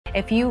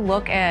If you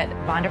look at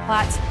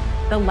Vonderplatz,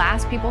 the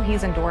last people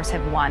he's endorsed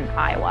have won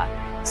Iowa.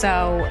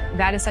 So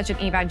that is such an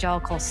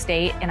evangelical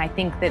state, and I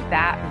think that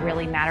that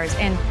really matters.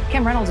 And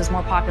Kim Reynolds is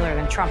more popular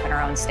than Trump in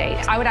her own state.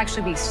 I would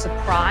actually be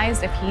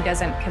surprised if he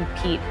doesn't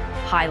compete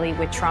highly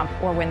with Trump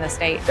or win the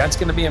state. That's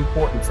going to be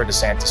important for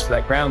DeSantis for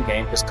that ground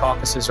game, because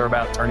caucuses are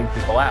about turning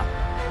people out.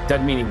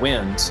 Doesn't mean he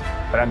wins,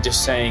 but I'm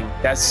just saying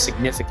that's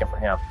significant for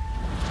him.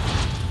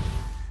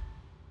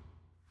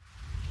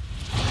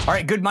 All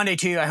right, good Monday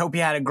to you. I hope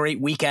you had a great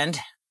weekend.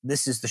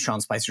 This is the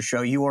Sean Spicer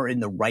Show. You are in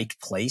the right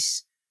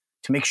place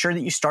to make sure that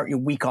you start your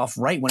week off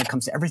right when it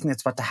comes to everything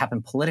that's about to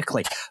happen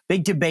politically.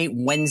 Big debate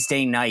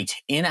Wednesday night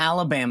in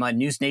Alabama.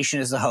 News Nation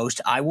is the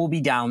host. I will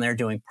be down there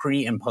doing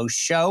pre and post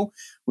show.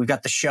 We've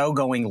got the show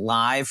going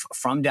live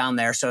from down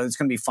there, so it's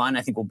going to be fun.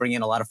 I think we'll bring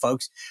in a lot of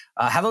folks.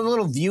 Have a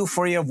little view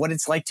for you of what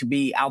it's like to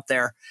be out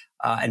there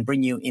and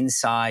bring you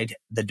inside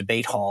the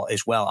debate hall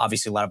as well.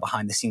 Obviously, a lot of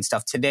behind-the-scenes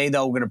stuff. Today,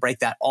 though, we're going to break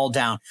that all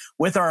down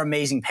with our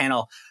amazing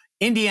panel.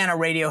 Indiana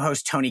radio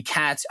host Tony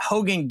Katz,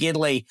 Hogan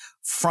Gidley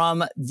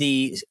from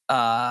the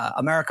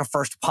America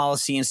First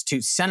Policy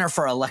Institute Center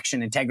for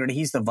Election Integrity.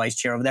 He's the vice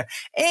chair over there.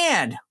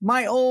 And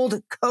my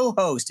old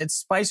co-host at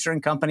Spicer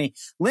 & Company,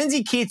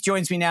 Lyndsay Keith,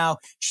 joins me now.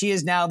 She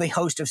is now the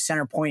host of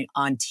Centerpoint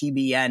on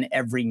TBN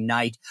every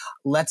night.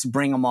 Let's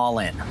bring them all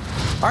in.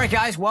 All right,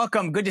 guys,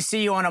 welcome. Good to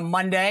see you on a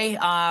Monday.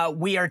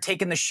 We are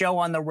taking the show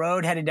on the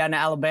road, headed down to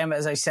Alabama,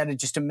 as I said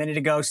just a minute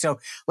ago. So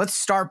let's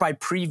start by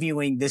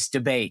previewing this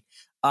debate.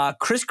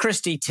 Chris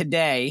Christie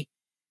today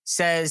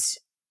says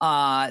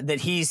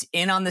that he's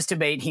in on this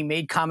debate. He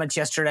made comments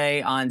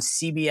yesterday on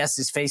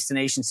CBS's Face the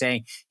Nation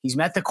saying he's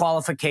met the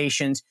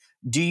qualifications.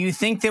 Do you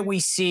think that we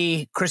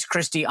see Chris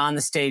Christie on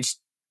the stage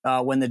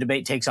when the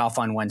debate takes off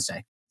on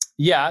Wednesday?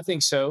 Yeah, I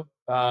think so.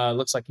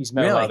 Looks like he's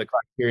met a lot of the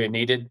criteria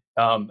needed.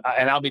 And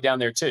I'll be down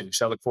there too.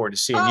 So I look forward to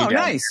seeing you down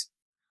nice.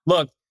 there.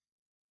 Look,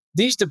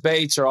 these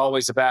debates are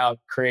always about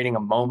creating a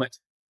moment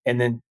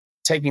and then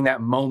taking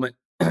that moment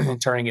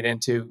and turning it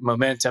into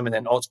momentum and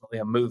then ultimately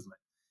a movement.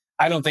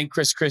 I don't think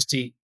Chris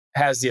Christie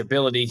has the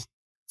ability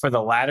for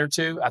the latter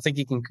two. I think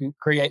he can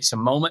create some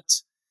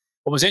moments.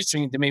 What was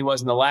interesting to me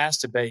was in the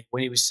last debate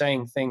when he was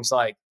saying things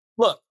like,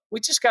 look, we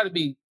just got to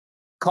be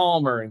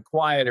calmer and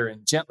quieter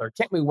and gentler.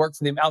 Can't we work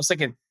for them? I was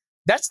thinking,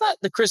 that's not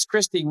the Chris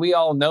Christie we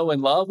all know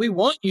and love. We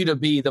want you to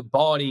be the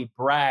bawdy,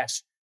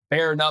 brash,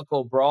 bare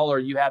knuckle brawler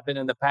you have been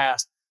in the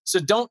past. So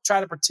don't try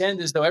to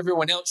pretend as though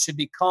everyone else should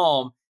be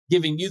calm,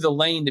 giving you the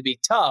lane to be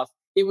tough.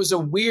 It was a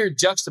weird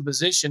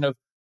juxtaposition of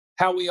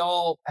how we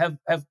all have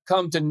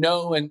come to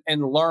know and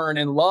learn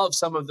and love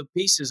some of the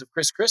pieces of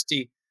Chris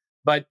Christie.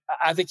 But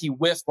I think he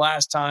whiffed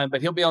last time,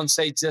 but he'll be on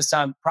stage this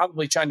time,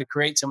 probably trying to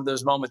create some of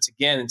those moments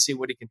again and see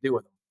what he can do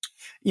with them.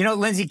 You know,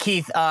 Lyndsay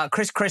Keith,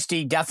 Chris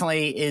Christie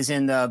definitely is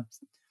in the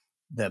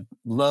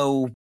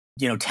low,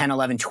 10,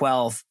 11,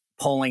 12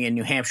 polling in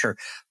New Hampshire.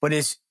 But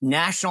his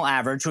national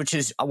average, which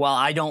is, well,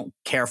 I don't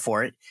care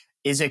for it,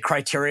 is a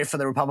criteria for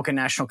the Republican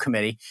National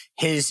Committee.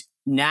 His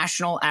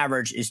national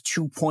average is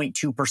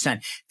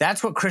 2.2%.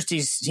 That's what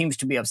Christie seems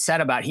to be upset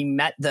about. He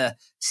met the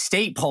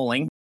state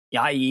polling,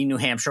 i.e. New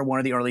Hampshire, one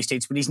of the early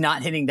states, but he's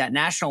not hitting that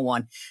national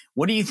one.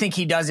 What do you think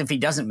he does if he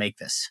doesn't make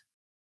this?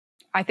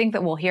 I think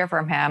that we'll hear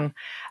from him.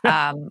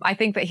 I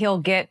think that he'll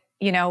get,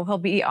 he'll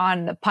be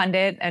on the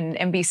Pundit and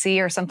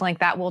NBC or something like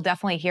that. We'll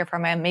definitely hear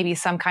from him, maybe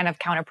some kind of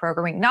counter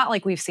programming, not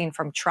like we've seen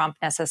from Trump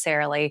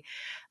necessarily,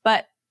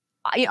 but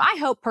I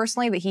hope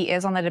personally that he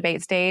is on the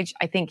debate stage.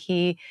 I think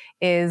he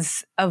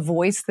is a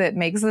voice that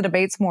makes the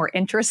debates more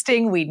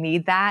interesting. We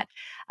need that.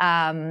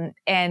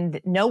 And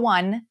no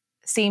one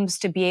seems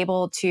to be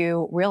able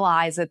to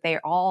realize that they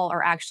all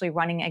are actually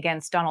running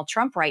against Donald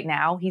Trump right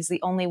now. He's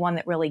the only one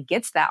that really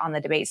gets that on the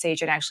debate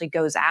stage and actually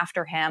goes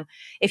after him.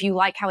 If you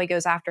like how he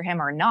goes after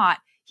him or not,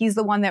 he's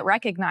the one that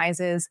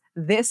recognizes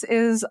this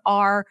is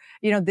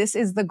this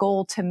is the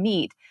goal to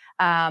meet.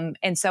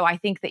 And so I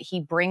think that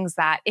he brings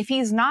that. If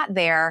he's not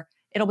there,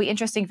 it'll be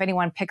interesting if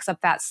anyone picks up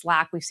that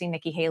slack. We've seen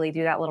Nikki Haley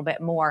do that a little bit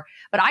more.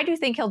 But I do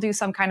think he'll do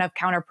some kind of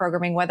counter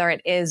programming, whether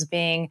it is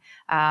being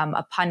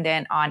a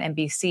pundit on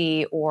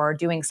NBC or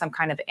doing some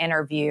kind of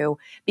interview,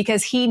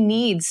 because he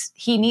needs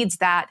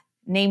that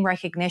name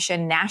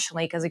recognition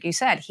nationally. Because like you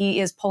said, he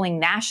is polling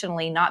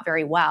nationally not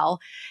very well.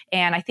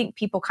 And I think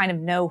people kind of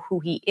know who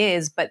he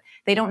is, but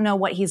they don't know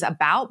what he's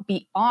about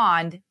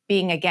beyond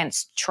being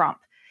against Trump.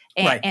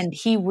 And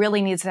he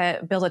really needs to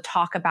be able to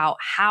talk about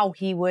how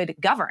he would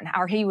govern,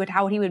 how he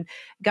would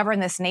govern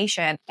this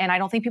nation. And I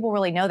don't think people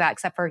really know that,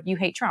 except for you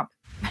hate Trump.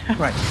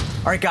 Right.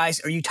 All right, guys,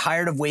 are you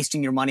tired of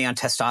wasting your money on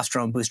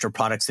testosterone booster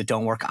products that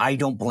don't work? I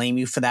don't blame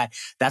you for that.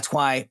 That's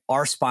why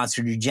our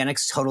sponsor,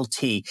 Eugenics Total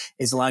T,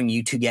 is allowing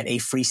you to get a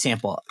free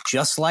sample.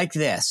 Just like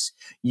this,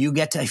 you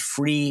get a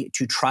free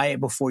to try it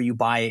before you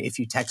buy it if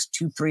you text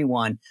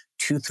 231-231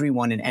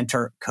 and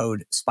enter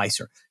code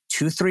SPICER.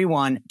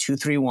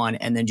 231-231,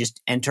 and then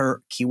just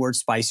enter keyword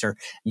Spicer.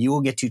 You will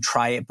get to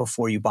try it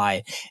before you buy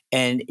it.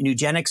 And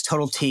Nugenix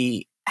Total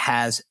T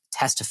has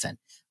testofen,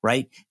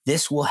 right?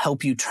 This will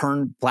help you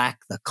turn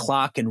back the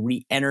clock and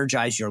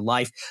re-energize your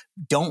life.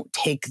 Don't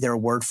take their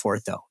word for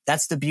it, though.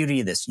 That's the beauty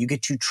of this. You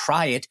get to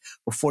try it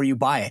before you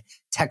buy it.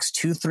 Text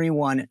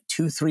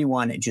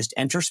 231-231. Just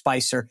enter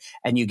Spicer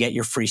and you get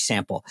your free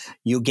sample.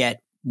 You'll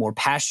get more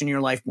passion in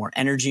your life, more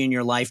energy in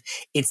your life.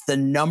 It's the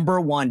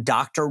 #1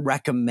 doctor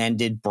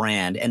recommended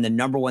brand and the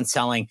 #1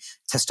 selling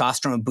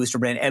testosterone booster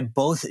brand at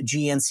both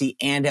GNC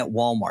and at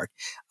Walmart.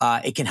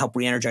 It can help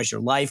re-energize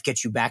your life,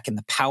 get you back in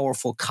the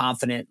powerful,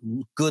 confident,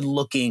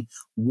 good-looking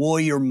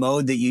warrior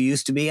mode that you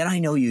used to be. And I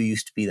know you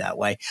used to be that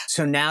way.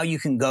 So now you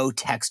can go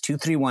text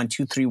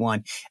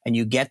 231-231 and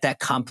you get that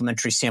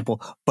complimentary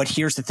sample. But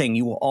here's the thing.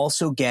 You will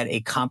also get a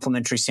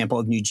complimentary sample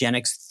of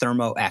Nugenix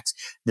Thermo X,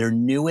 their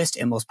newest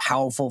and most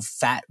powerful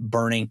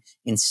fat-burning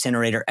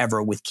incinerator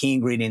ever with key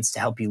ingredients to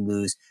help you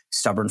lose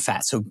stubborn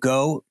fat. So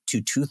go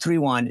to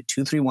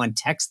 231-231,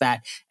 text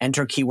that,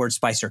 enter keyword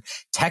Spicer.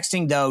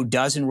 Texting, though,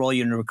 does enroll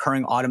you in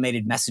recurring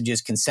automated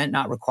messages. Consent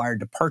not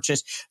required to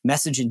purchase.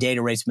 Message and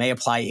data rates may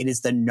apply. It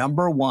is the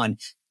 #1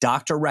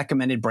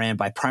 doctor-recommended brand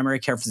by primary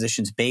care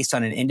physicians based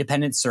on an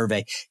independent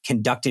survey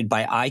conducted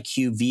by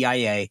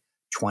IQVIA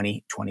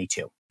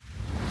 2022.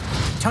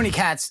 Tony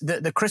Katz,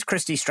 the Chris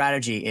Christie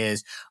strategy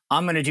is,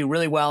 I'm going to do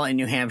really well in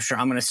New Hampshire.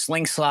 I'm going to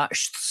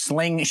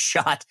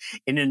slingshot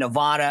into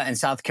Nevada and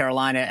South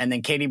Carolina, and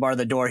then Katie bar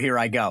the door, here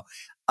I go.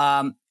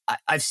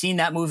 I've seen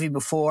that movie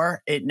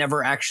before. It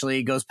never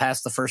actually goes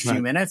past the first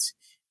few minutes.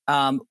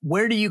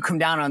 Where do you come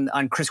down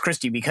on Chris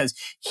Christie? Because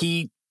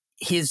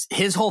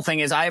his whole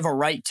thing is, I have a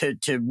right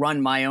to run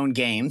my own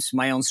games,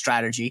 my own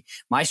strategy.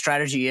 My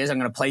strategy is I'm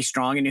going to play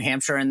strong in New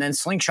Hampshire and then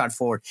slingshot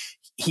forward.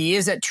 He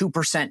is at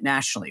 2%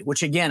 nationally,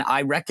 which again,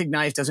 I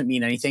recognize doesn't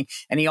mean anything.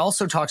 And he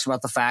also talks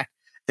about the fact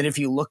that if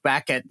you look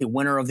back at the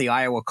winner of the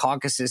Iowa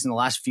caucuses in the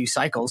last few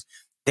cycles,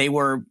 they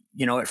were,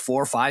 at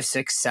 4, 5,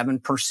 6,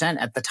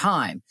 7% at the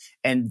time.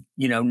 And,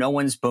 no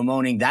one's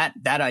bemoaning that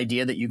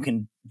idea that you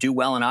can do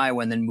well in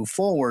Iowa and then move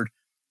forward.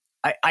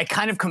 I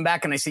kind of come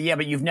back and I say, yeah,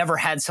 but you've never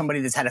had somebody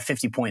that's had a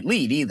 50-point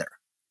lead either.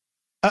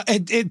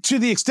 To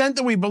the extent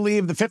that we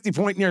believe the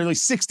 50-point, nearly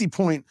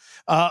 60-point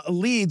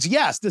leads,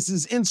 yes, this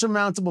is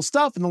insurmountable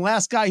stuff. And the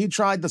last guy who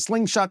tried the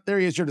slingshot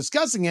theory, as you're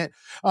discussing it,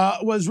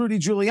 was Rudy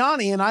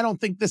Giuliani. And I don't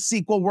think this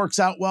sequel works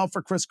out well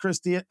for Chris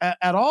Christie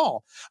at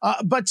all.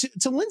 But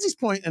to Lyndsay's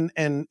point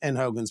and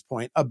Hogan's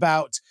point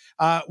about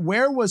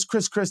where was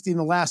Chris Christie in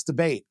the last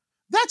debate,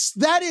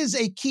 that is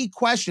a key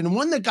question,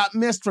 one that got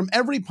missed from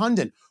every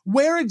pundit.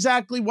 Where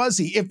exactly was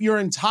he? If your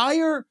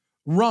entire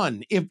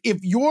run, if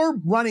you're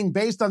running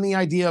based on the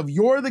idea of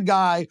you're the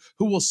guy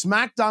who will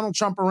smack Donald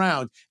Trump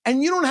around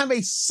and you don't have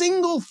a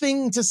single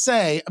thing to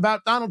say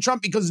about Donald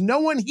Trump because no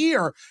one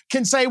here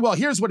can say, well,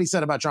 here's what he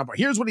said about Trump, or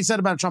here's what he said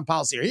about Trump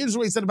policy, or here's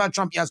what he said about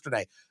Trump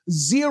yesterday.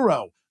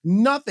 Zero.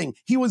 Nothing.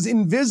 He was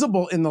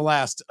invisible in the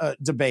last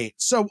debate.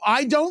 So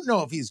I don't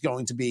know if he's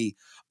going to be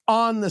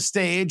on the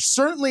stage.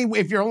 Certainly,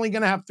 if you're only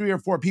going to have 3 or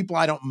 4 people,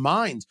 I don't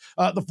mind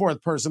the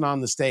 4th person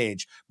on the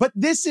stage. But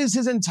this is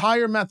his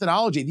entire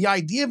methodology. The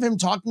idea of him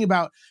talking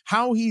about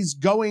how he's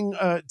going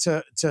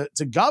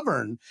to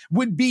govern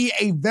would be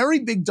a very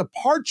big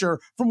departure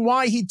from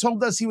why he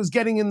told us he was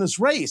getting in this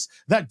race,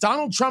 that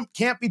Donald Trump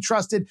can't be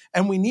trusted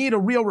and we need a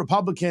real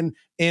Republican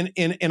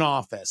in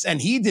office. And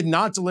he did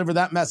not deliver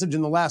that message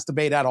in the last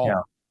debate at all.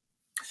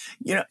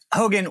 Yeah.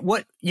 Hogan,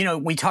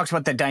 we talked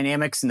about the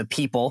dynamics and the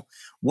people.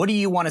 What do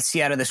you want to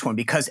see out of this one?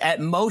 Because at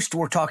most,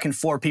 we're talking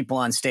 4 people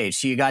on stage.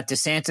 So you got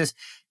DeSantis,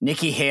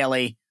 Nikki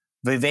Haley,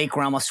 Vivek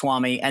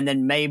Ramaswamy, and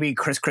then maybe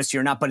Chris Christie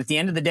or not. But at the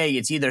end of the day,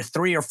 it's either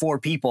 3 or 4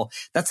 people.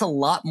 That's a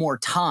lot more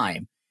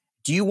time.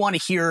 Do you want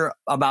to hear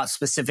about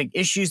specific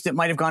issues that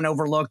might have gone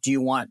overlooked? Do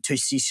you want to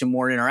see some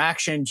more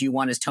interaction? Do you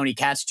want, as Tony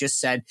Katz just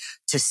said,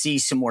 to see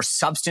some more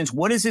substance?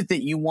 What is it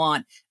that you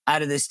want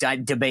out of this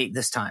debate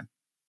this time?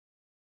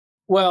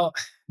 Well,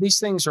 these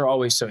things are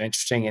always so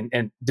interesting,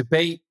 and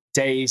debate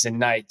days and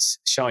nights,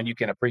 Sean, you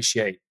can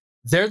appreciate.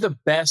 They're the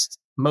best,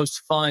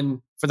 most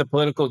fun for the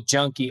political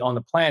junkie on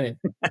the planet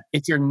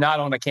if you're not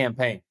on a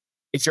campaign.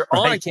 If you're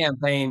on a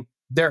campaign,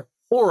 they're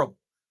horrible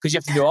because you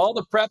have to do all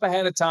the prep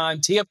ahead of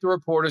time, tee up the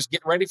reporters,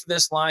 get ready for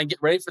this line,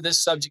 get ready for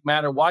this subject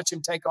matter, watch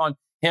him take on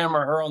him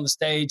or her on the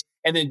stage.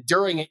 And then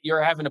during it,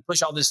 you're having to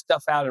push all this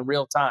stuff out in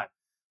real time.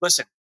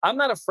 Listen, I'm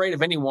not afraid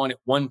of anyone at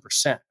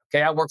 1%.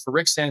 Okay, I work for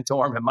Rick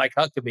Santorum and Mike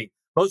Huckabee,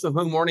 both of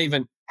whom weren't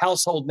even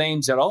household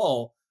names at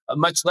all,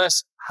 much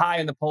less high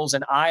in the polls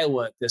in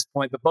Iowa at this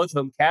point, but both of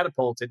them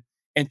catapulted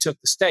and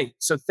took the state.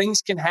 So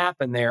things can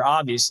happen there,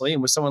 obviously.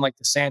 And with someone like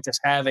DeSantis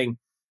having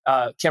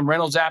Kim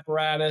Reynolds'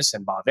 apparatus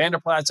and Bob Vander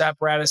Plaat's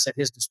apparatus at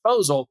his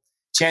disposal,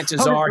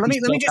 chances are... Let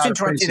me just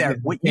interrupt you there.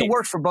 You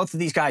worked for both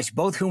of these guys,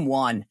 both whom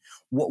won.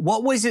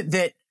 What was it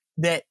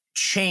that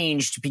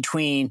changed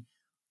between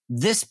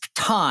this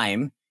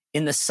time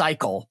in the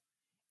cycle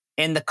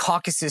and the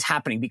caucuses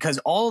happening? Because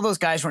all of those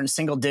guys were in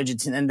single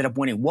digits and ended up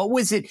winning. What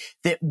was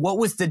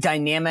the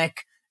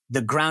dynamic,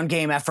 the ground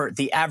game effort,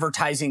 the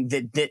advertising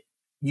that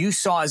you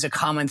saw as a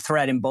common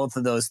thread in both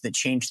of those that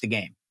changed the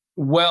game?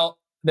 Well,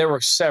 there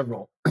were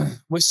several.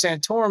 With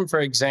Santorum,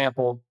 for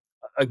example,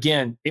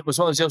 again, it was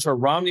one of those deals where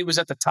Romney was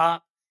at the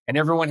top and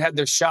everyone had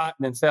their shot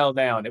and then fell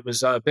down. It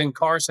was Ben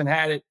Carson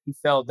had it. He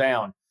fell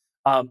down.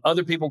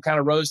 Other people kind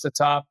of rose to the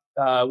top.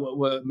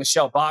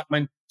 Michelle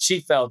Bachmann, she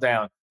fell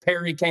down.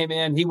 Perry came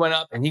in, he went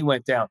up and he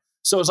went down.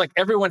 So it was like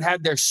everyone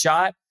had their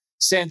shot.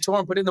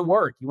 Santorum put in the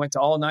work. He went to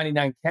all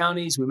 99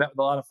 counties. We met with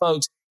a lot of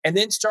folks and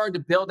then started to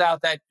build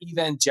out that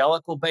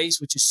evangelical base,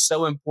 which is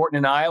so important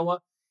in Iowa.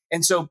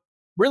 And so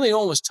really no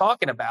one was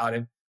talking about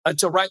him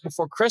until right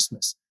before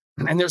Christmas.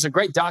 And there's a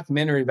great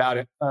documentary about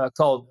it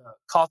called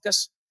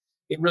Caucus.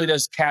 It really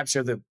does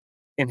capture the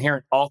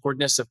inherent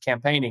awkwardness of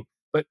campaigning.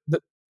 But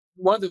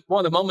one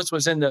of the moments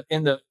was in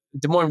the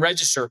Des Moines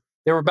Register.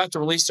 They were about to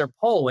release their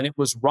poll, and it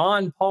was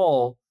Ron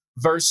Paul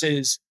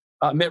versus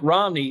Mitt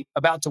Romney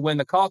about to win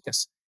the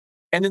caucus.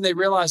 And then they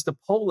realized the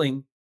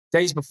polling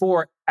days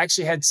before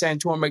actually had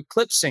Santorum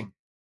eclipsing.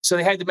 So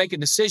they had to make a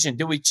decision.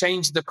 Do we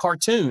change the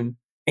cartoon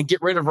and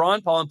get rid of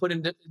Ron Paul and put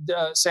in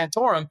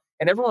Santorum?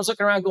 And everyone's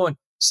looking around going,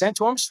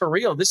 Santorum's for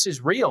real. This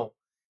is real.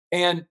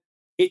 And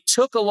it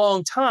took a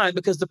long time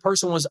because the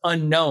person was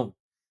unknown.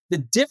 The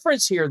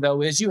difference here,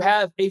 though, is you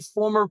have a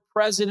former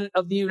president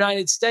of the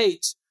United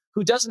States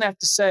who doesn't have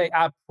to say,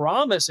 I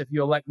promise if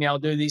you elect me, I'll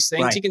do these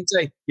things. Right. He can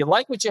say, you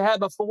like what you had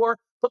before,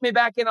 put me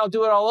back in, I'll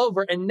do it all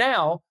over. And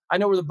now I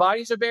know where the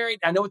bodies are buried.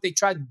 I know what they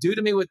tried to do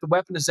to me with the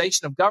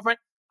weaponization of government.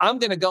 I'm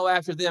going to go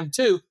after them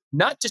too,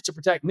 not just to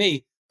protect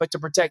me, but to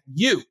protect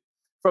you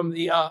from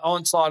the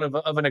onslaught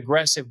of an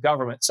aggressive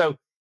government. So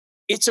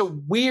it's a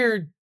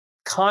weird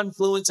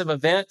confluence of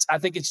events. I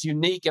think it's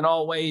unique in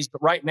all ways,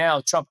 but right now,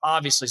 Trump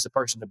obviously is the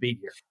person to beat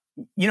here.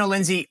 You know,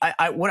 Lyndsay,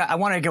 I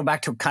want to go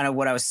back to kind of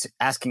what I was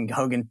asking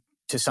Hogan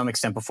to some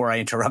extent before I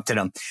interrupted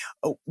him.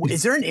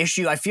 Is there an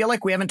issue? I feel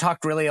like we haven't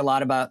talked really a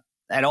lot about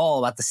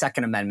the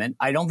Second Amendment.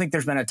 I don't think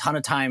there's been a ton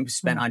of time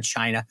spent on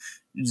China,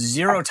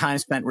 zero time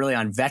spent really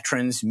on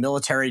veterans,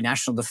 military,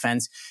 national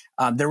defense.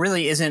 There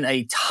really isn't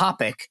a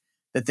topic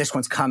that this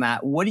one's come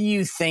at. What do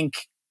you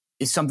think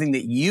is something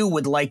that you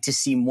would like to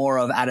see more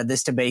of out of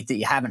this debate that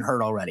you haven't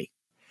heard already?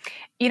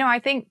 You know, I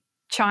think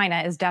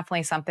China is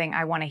definitely something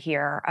I want to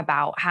hear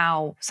about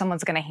how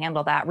someone's going to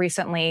handle that.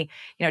 Recently,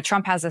 you know,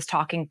 Trump has this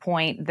talking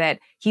point that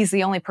he's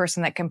the only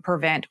person that can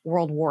prevent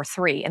World War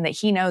III and that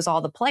he knows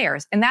all the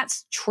players. And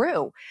that's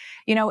true.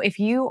 You know, if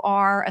you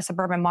are a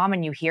suburban mom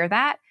and you hear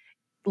that,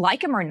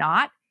 like him or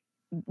not,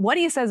 what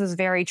he says is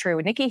very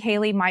true. Nikki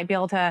Haley might be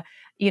able to,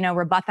 you know,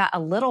 rebut that a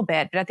little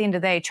bit. But at the end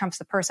of the day, Trump's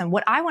the person.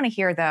 What I want to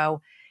hear,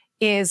 though,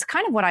 is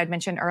kind of what I'd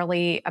mentioned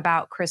early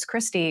about Chris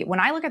Christie. When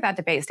I look at that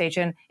debate stage,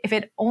 and if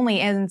it only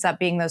ends up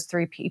being those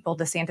three people,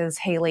 DeSantis,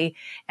 Haley,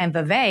 and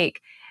Vivek,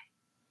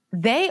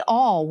 they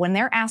all, when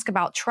they're asked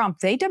about Trump,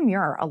 they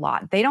demur a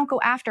lot. They don't go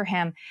after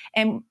him.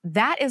 And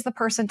that is the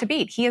person to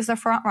beat. He is the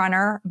front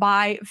runner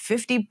by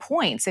 50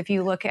 points. If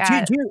you look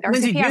at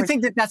Lyndsay, do you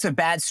think that that's a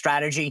bad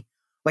strategy?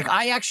 Like,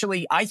 I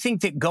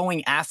think that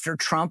going after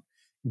Trump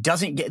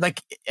doesn't get,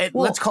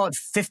 let's call it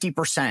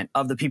 50%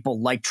 of the people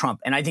like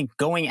Trump. And I think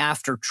going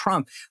after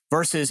Trump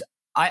versus,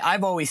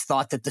 I've always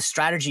thought that the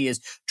strategy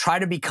is try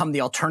to become the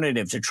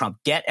alternative to Trump.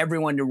 Get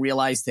everyone to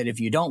realize that if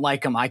you don't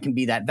like him, I can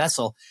be that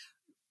vessel.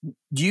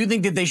 Do you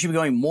think that they should be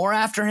going more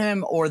after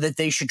him or that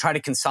they should try to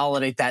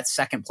consolidate that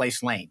second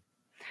place lane?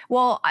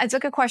 Well, it's a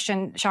good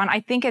question, Sean. I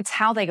think it's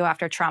how they go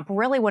after Trump.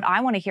 Really, what I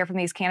want to hear from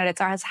these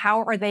candidates is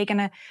how are they going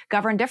to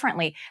govern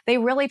differently? They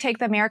really take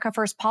the America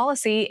First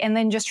policy and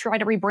then just try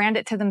to rebrand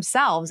it to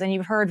themselves. And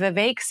you've heard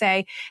Vivek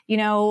say, you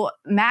know,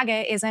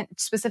 MAGA isn't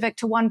specific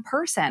to one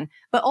person,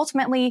 but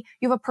ultimately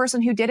you have a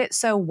person who did it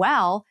so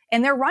well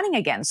and they're running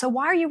again. So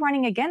why are you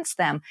running against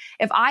them?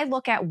 If I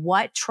look at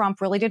what Trump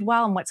really did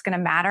well and what's going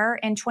to matter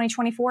in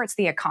 2024, it's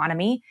the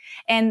economy.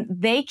 And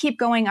they keep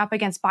going up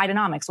against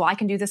Bidenomics. Well, I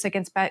can do this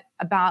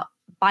about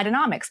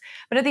Bidenomics.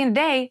 But at the end of the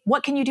day,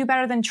 what can you do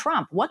better than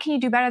Trump? What can you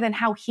do better than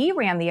how he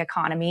ran the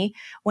economy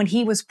when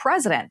he was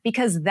president?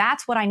 Because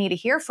that's what I need to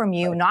hear from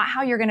you, not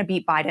how you're going to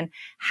beat Biden,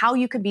 how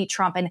you could beat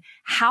Trump, and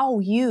how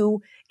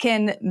you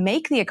can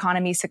make the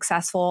economy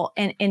successful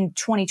in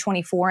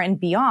 2024 and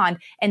beyond.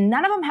 And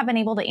none of them have been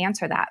able to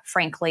answer that,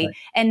 frankly. Right.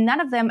 And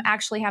none of them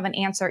actually have an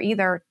answer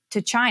either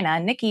to China.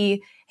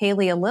 Nikki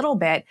Haley a little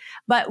bit,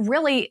 but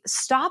really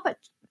stop it.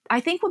 I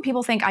think when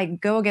people think I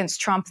go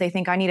against Trump, they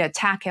think I need to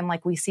attack him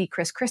like we see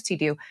Chris Christie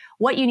do.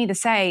 What you need to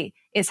say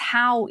is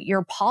how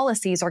your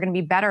policies are going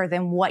to be better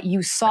than what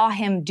you saw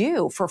him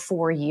do for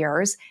 4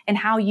 years and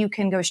how you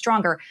can go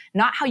stronger,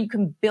 not how you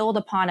can build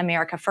upon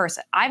America First.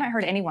 I haven't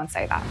heard anyone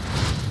say that.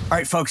 All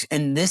right, folks,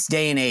 in this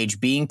day and age,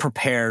 being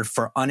prepared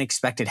for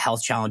unexpected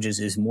health challenges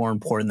is more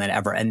important than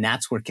ever. And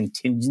that's where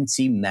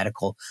contingency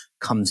medical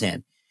comes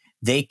in.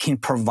 They can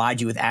provide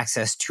you with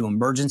access to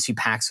emergency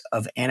packs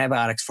of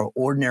antibiotics for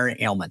ordinary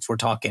ailments. We're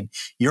talking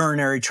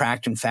urinary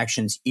tract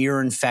infections,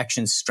 ear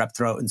infections, strep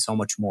throat, and so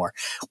much more.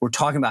 We're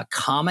talking about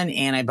common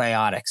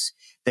antibiotics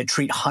that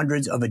treat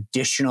hundreds of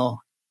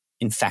additional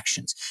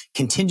infections.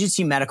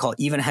 Contingency Medical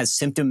even has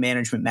symptom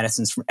management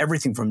medicines from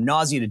everything from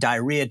nausea to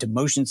diarrhea to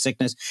motion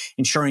sickness,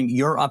 ensuring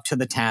you're up to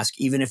the task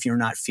even if you're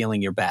not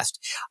feeling your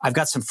best. I've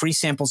got some free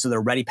samples of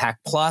their Ready Pack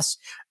Plus.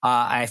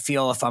 I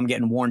feel if I'm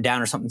getting worn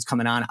down or something's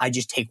coming on, I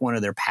just take one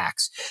of their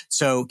packs.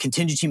 So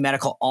Contingency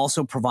Medical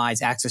also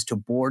provides access to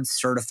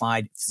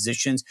board-certified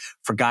physicians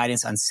for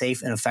guidance on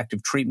safe and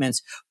effective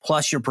treatments.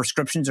 Plus, your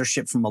prescriptions are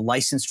shipped from a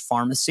licensed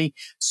pharmacy,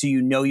 so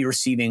you know you're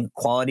receiving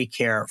quality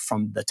care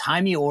from the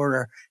time you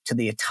order to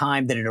the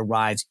time that it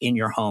arrives in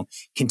your home.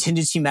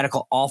 Contingency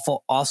Medical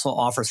also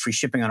offers free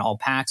shipping on all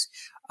packs.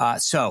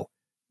 So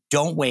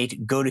don't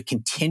wait. Go to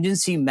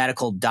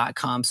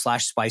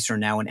contingencymedical.com/Spicer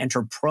now and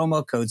enter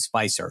promo code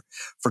Spicer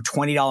for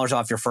 $20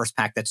 off your first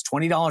pack. That's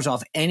 $20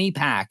 off any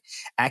pack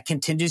at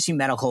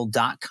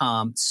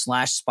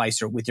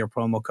contingencymedical.com/Spicer with your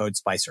promo code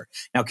Spicer.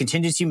 Now,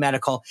 Contingency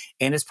Medical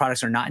and its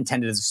products are not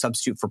intended as a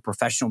substitute for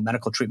professional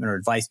medical treatment or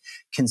advice.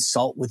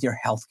 Consult with your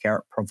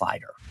healthcare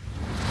provider.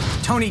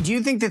 Tony, do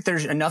you think that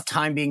there's enough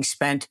time being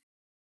spent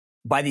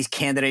by these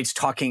candidates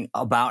talking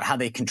about how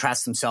they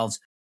contrast themselves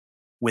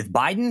with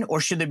Biden,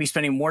 or should they be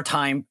spending more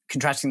time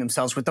contrasting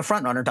themselves with the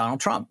frontrunner, Donald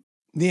Trump?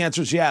 The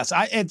answer is yes.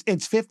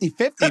 It's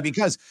 50-50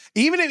 because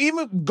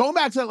even going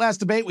back to that last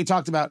debate we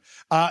talked about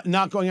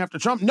not going after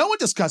Trump, no one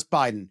discussed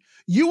Biden.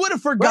 You would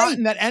have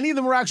forgotten that any of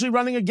them were actually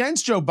running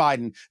against Joe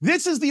Biden.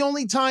 This is the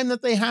only time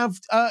that they have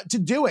to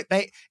do it.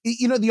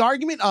 The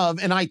argument of,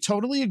 and I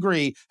totally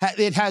agree,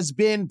 it has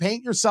been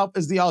paint yourself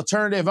as the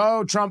alternative.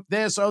 Oh, Trump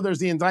this. Oh, there's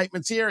the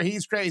indictments here.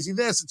 He's crazy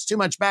this. It's too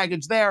much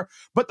baggage there.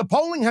 But the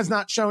polling has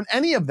not shown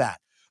any of that.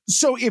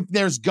 So if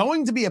there's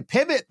going to be a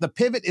pivot, the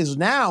pivot is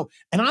now.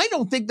 And I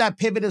don't think that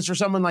pivot is for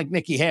someone like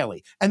Nikki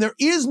Haley. And there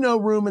is no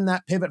room in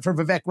that pivot for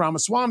Vivek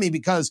Ramaswamy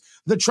because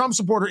the Trump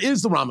supporter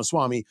is the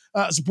Ramaswamy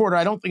supporter.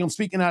 I don't think I'm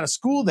speaking out of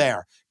school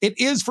there. It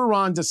is for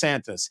Ron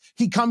DeSantis.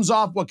 He comes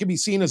off what can be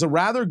seen as a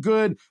rather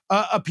good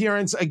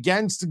appearance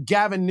against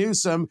Gavin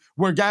Newsom,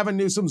 where Gavin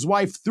Newsom's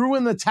wife threw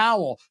in the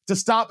towel to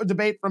stop a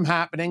debate from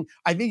happening.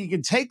 I think he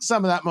can take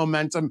some of that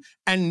momentum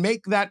and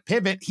make that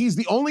pivot. He's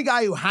the only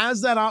guy who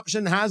has that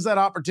option, has that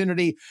opportunity.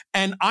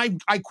 And I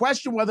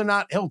question whether or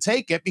not he'll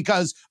take it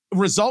because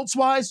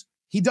results-wise,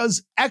 he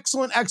does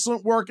excellent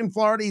work in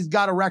Florida. He's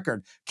got a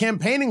record.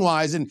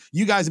 Campaigning-wise, and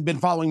you guys have been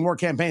following more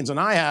campaigns than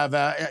I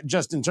have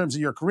just in terms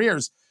of your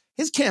careers,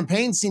 his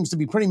campaign seems to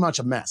be pretty much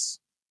a mess.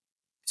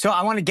 So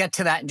I want to get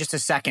to that in just a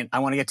second. I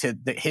want to get to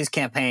his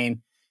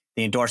campaign,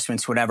 the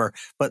endorsements, whatever.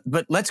 But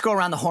let's go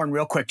around the horn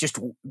real quick. Just,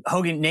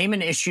 Hogan, name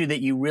an issue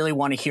that you really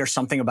want to hear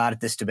something about at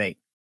this debate.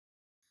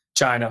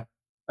 China.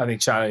 I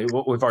think China,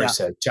 what we've already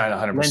said, China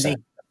 100%. Lyndsay?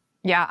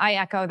 Yeah, I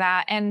echo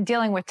that. And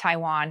dealing with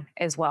Taiwan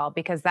as well,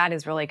 because that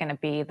is really going to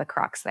be the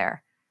crux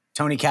there.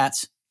 Tony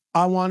Katz?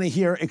 I want to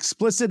hear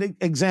explicit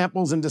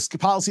examples and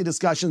policy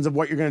discussions of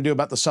what you're going to do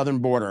about the southern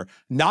border.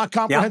 Not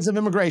comprehensive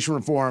immigration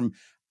reform,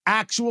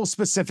 actual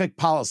specific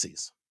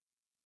policies.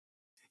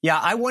 Yeah,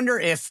 I wonder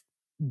if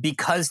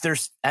because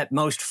there's at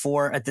most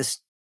 4 at this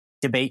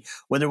debate,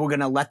 whether we're going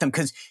to let them,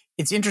 because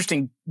it's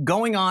interesting,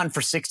 going on for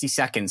 60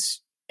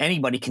 seconds,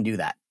 anybody can do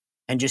that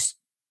and just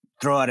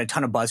throw out a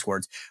ton of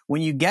buzzwords.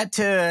 When you get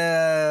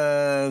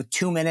to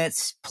 2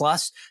 minutes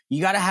plus, you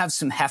got to have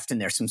some heft in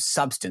there, some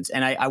substance.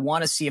 And I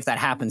want to see if that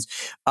happens.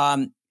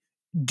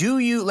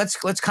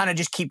 Let's kind of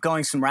just keep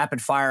going some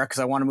rapid fire because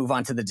I want to move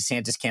on to the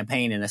DeSantis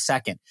campaign in a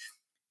second.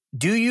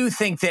 Do you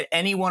think that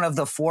any one of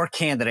the 4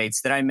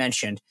 candidates that I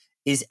mentioned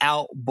is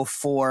out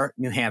before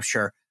New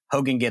Hampshire?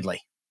 Hogan Gidley.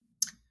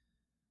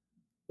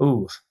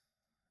 Ooh.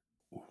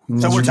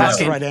 So we're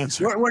talking, the right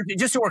answer.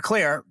 Just so we're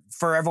clear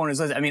for everyone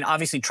who's listening, I mean,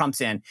 obviously Trump's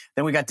in.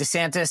 Then we got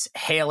DeSantis,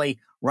 Haley,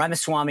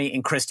 Ramaswamy,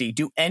 and Christie.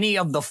 Do any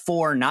of the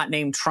 4 not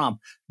named Trump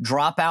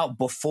drop out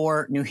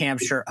before New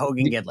Hampshire,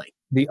 Hogan Gidley?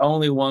 The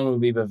only one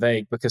would be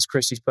Vivek because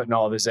Christie's putting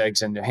all of his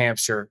eggs in New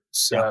Hampshire.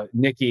 So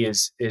Nikki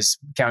is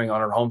counting on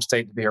her home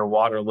state to be her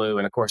Waterloo.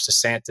 And of course,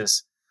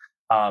 DeSantis,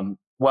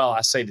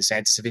 I say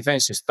DeSantis, if he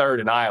finishes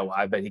 3rd in Iowa,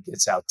 I bet he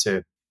gets out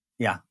too.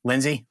 Yeah.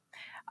 Lyndsay?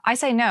 I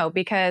say no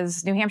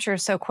because New Hampshire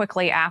is so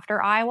quickly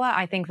after Iowa.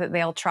 I think that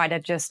they'll try to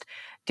just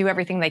do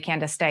everything they can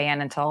to stay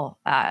in until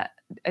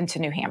into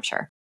New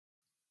Hampshire.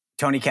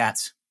 Tony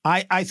Katz.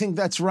 I think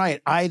that's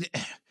right.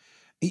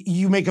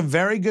 You make a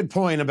very good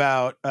point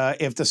about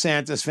if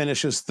DeSantis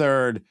finishes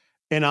 3rd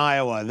in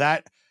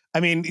Iowa.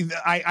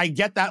 I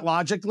get that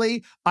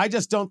logically. I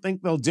just don't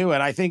think they'll do it.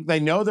 I think they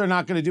know they're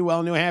not going to do well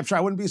in New Hampshire. I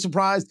wouldn't be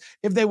surprised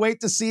if they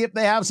wait to see if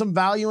they have some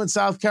value in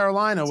South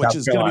Carolina, which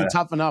is going to be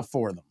tough enough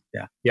for them.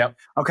 Yeah. Yep.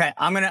 Okay.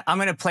 I'm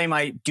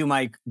gonna do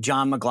my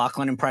John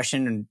McLaughlin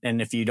impression, and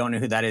if you don't know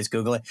who that is,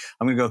 Google it.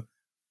 I'm gonna go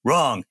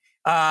wrong.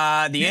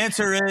 The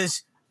answer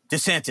is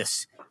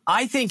DeSantis.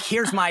 I think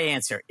here's my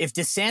answer. If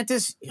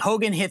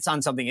Hogan hits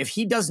on something, if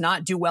he does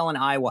not do well in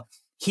Iowa,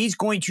 he's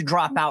going to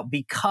drop out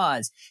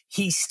because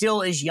he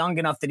still is young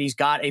enough that he's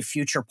got a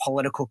future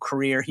political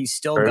career. He's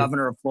still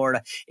governor of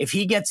Florida. If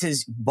he gets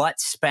his butt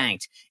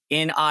spanked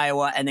in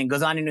Iowa and then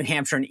goes on to New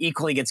Hampshire and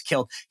equally gets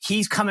killed,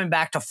 he's coming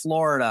back to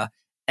Florida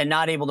and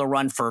not able to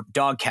run for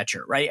dog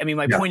catcher, right? I mean,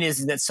 my point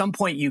is that at some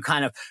point you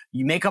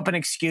make up an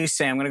excuse,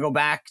 say, I'm going to go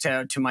back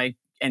to my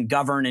and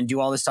govern and do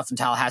all this stuff in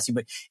Tallahassee.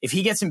 But if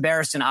he gets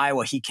embarrassed in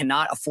Iowa, he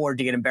cannot afford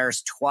to get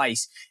embarrassed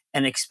twice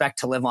and expect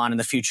to live on in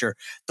the future.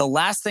 The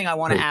last thing I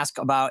want to ask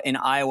about in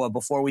Iowa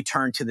before we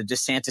turn to the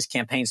DeSantis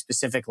campaign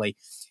specifically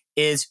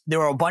is there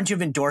were a bunch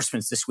of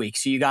endorsements this week.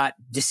 So you got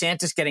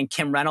DeSantis getting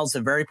Kim Reynolds,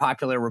 a very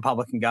popular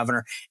Republican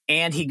governor,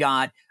 and he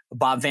got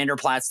Bob Vander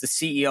Plaats, the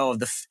CEO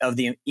of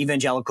the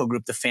evangelical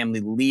group, the Family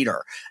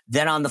Leader.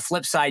 Then on the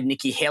flip side,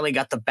 Nikki Haley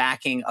got the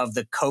backing of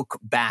the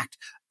Koch-backed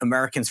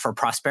Americans for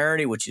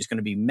Prosperity, which is going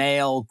to be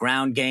mail,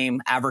 ground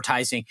game,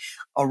 advertising.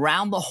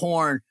 Around the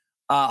horn,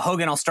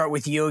 Hogan, I'll start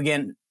with you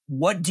again.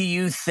 What do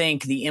you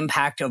think the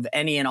impact of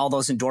any and all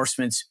those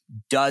endorsements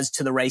does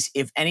to the race,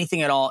 if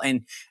anything at all?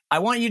 And I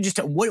want you just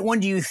to, what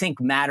one do you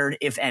think mattered,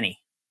 if any?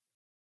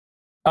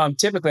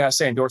 Typically, I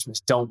say endorsements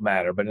don't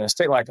matter, but in a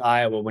state like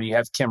Iowa, when you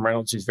have Kim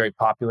Reynolds, who's very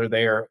popular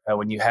there,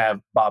 when you have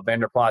Bob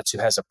Vander Plaats, who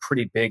has a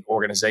pretty big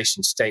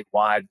organization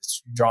statewide,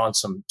 that's drawn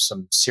some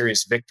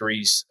serious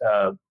victories,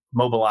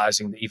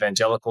 mobilizing the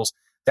evangelicals,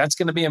 that's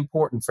going to be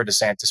important for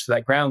DeSantis for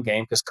that ground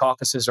game, because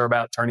caucuses are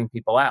about turning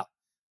people out.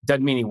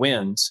 Doesn't mean he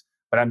wins,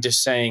 but I'm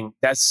just saying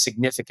that's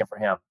significant for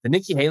him. The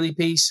Nikki Haley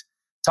piece,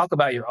 talk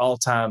about your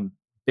all-time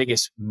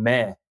biggest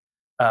meh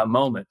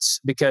moments,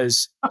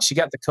 because she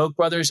got the Koch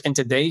brothers. In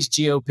today's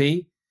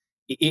GOP,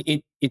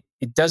 it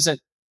doesn't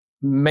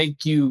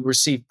make you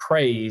receive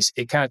praise.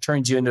 It kind of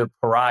turns you into a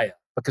pariah,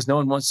 because no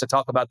one wants to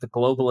talk about the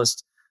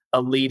globalist,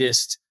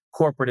 elitist,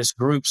 corporatist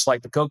groups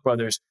like the Koch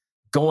brothers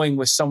going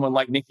with someone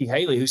like Nikki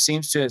Haley, who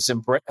seems to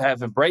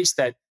have embraced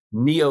that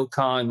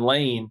neocon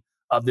lane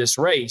of this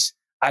race.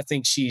 I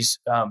think she's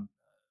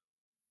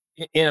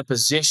in a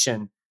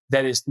position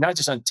that is not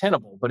just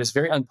untenable, but is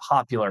very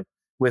unpopular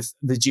with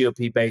the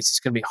GOP base. It's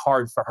going to be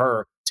hard for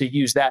her to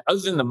use that, other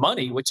than the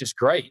money, which is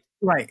great.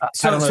 Right.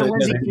 So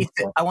Lyndsay Keith,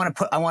 I want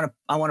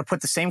to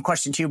put the same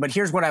question to you, but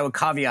here's what I would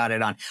caveat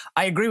it on.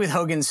 I agree with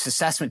Hogan's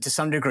assessment to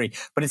some degree,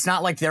 but it's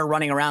not like they're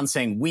running around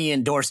saying we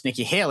endorse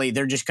Nikki Haley.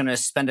 They're just going to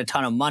spend a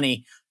ton of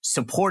money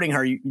supporting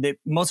her.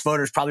 Most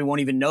voters probably won't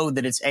even know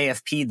that it's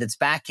AFP that's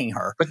backing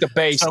her. But the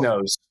base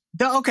knows.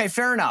 Okay,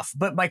 fair enough.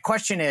 But my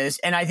question is,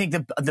 and I think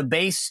the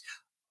base,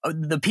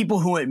 the people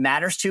who it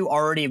matters to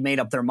already have made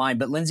up their mind.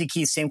 But Lyndsay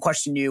Keith, same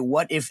question to you.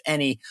 What, if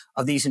any,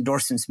 of these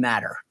endorsements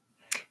matter?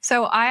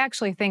 So I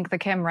actually think the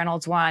Kim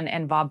Reynolds one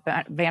and Bob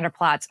Vander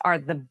Plaats are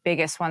the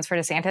biggest ones for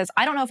DeSantis.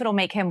 I don't know if it'll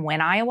make him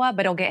win Iowa,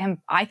 but it'll get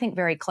him, I think,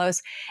 very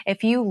close.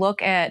 If you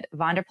look at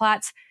Vander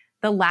Plaats,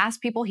 the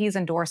last people he's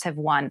endorsed have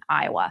won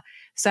Iowa.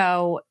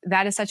 So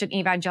that is such an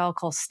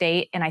evangelical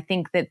state. And I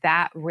think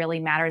that really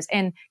matters.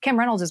 And Kim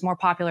Reynolds is more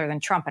popular than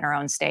Trump in her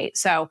own state.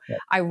 So yeah.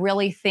 I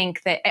really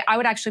think that I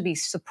would actually be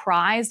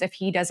surprised if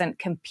he doesn't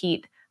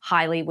compete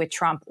highly with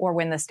Trump or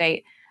win the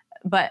state,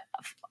 but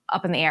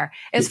up in the air.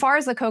 As far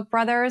as the Koch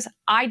brothers,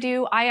 I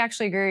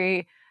actually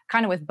agree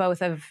kind of with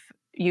both of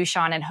you,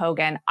 Sean and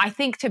Hogan. I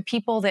think to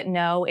people that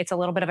know, it's a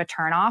little bit of a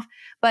turnoff,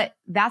 but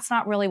that's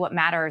not really what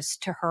matters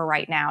to her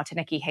right now, to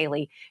Nikki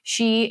Haley.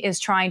 She is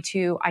trying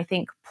to, I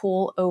think,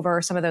 pull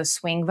over some of those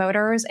swing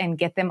voters and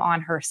get them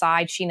on her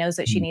side. She knows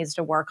that she needs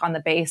to work on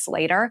the base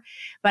later,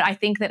 but I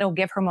think that it'll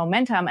give her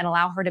momentum and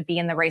allow her to be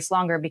in the race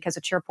longer, because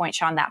it's your point,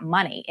 Sean, that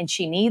money, and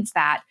she needs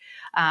that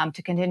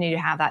to continue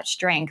to have that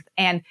strength.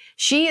 And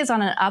she is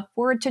on an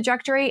upward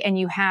trajectory, and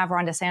you have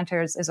Ron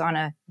DeSantis is on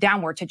a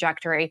downward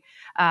trajectory.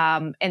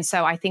 And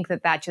so I think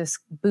that just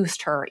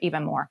boosts her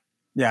even more.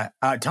 Yeah.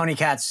 Tony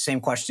Katz, same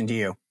question to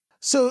you.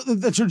 So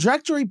the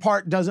trajectory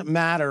part doesn't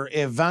matter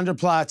if Vander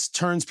Plaats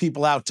turns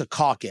people out to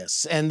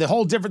caucus, and the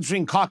whole difference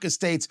between caucus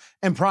states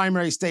and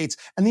primary states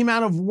and the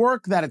amount of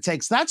work that it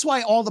takes. That's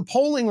why all the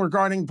polling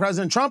regarding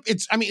President Trump,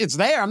 it's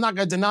there. I'm not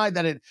going to deny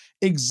that it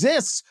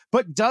exists,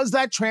 but does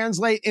that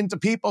translate into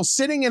people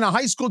sitting in a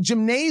high school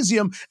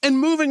gymnasium and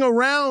moving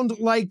around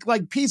like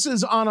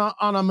pieces on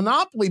a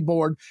Monopoly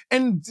board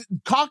and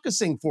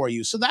caucusing for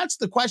you? So that's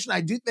the question.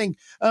 I do think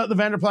the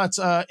Vander Plaats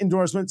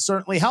endorsement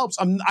certainly helps.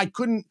 I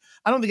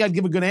don't think I'd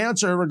give a good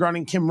answer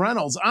regarding Kim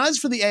Reynolds. As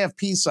for the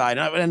AFP side,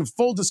 and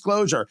full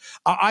disclosure,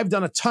 I've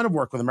done a ton of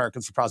work with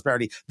Americans for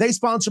Prosperity. They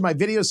sponsor my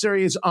video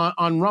series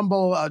on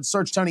Rumble.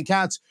 Search Tony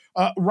Katz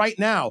right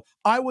now.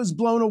 I was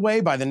blown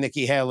away by the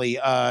Nikki Haley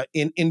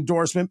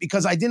endorsement,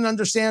 because I didn't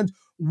understand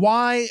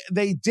why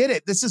they did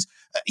it. This is,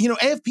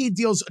 AFP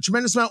deals a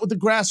tremendous amount with the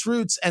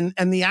grassroots and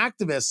the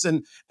activists.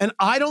 And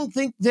I don't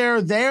think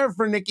they're there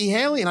for Nikki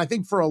Haley. And I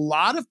think for a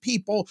lot of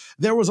people,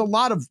 there was a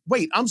lot of,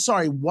 wait, I'm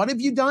sorry, what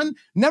have you done?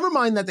 Never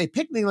mind that they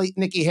picked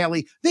Nikki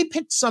Haley. They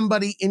picked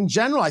somebody in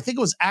general. I think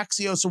it was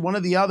Axios or one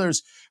of the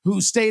others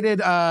who stated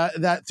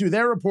that through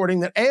their reporting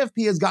that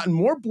AFP has gotten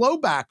more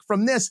blowback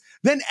from this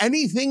than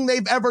anything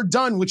they've ever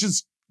done, which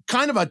is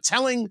kind of a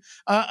telling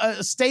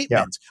statement.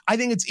 Yeah. I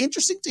think it's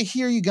interesting to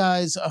hear you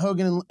guys,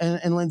 Hogan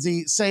and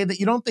Lyndsay, say that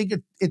you don't think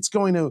it's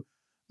going to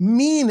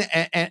mean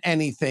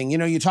anything.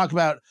 You talk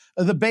about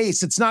the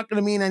base. It's not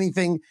going to mean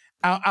anything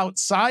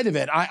outside of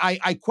it.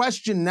 I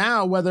question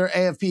now whether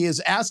AFP is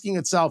asking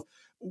itself,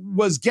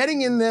 was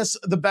getting in this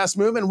the best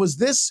move? And was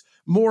this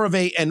more of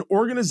an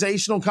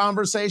organizational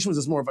conversation? Was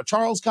this more of a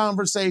Charles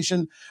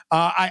conversation?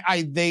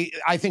 I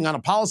think on a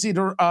policy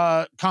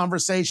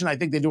conversation, I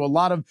think they do a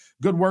lot of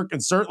good work,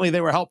 and certainly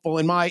they were helpful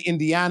in my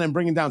Indiana in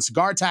bringing down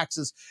cigar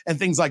taxes and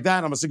things like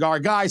that. I'm a cigar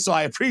guy, so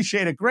I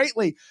appreciate it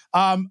greatly.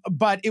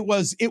 But it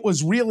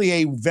was really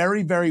a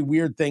very, very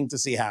weird thing to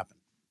see happen.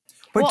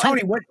 But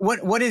Tony,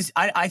 what is,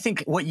 I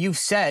think what you've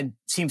said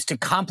seems to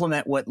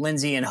complement what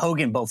Lyndsay and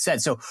Hogan both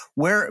said. So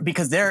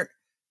because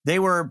they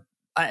were,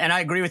 and I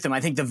agree with them, I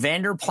think the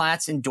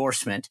Vanderplaats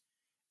endorsement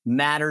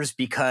matters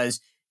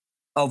because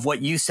of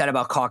what you said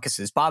about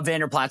caucuses. Bob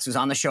Vanderplaats was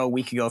on the show a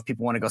week ago if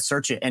people want to go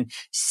search it. And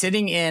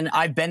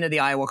I've been to the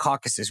Iowa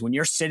caucuses. When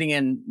you're sitting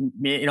in,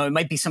 it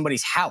might be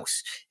somebody's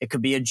house. It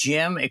could be a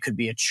gym. It could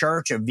be a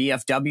church, a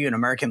VFW, an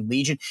American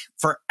Legion,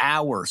 for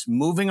hours,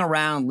 moving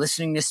around,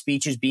 listening to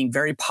speeches, being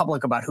very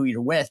public about who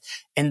you're with.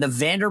 And the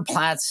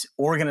Vanderplaats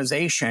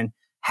organization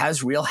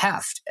has real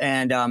heft.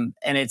 And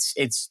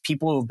it's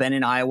people who've been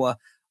in Iowa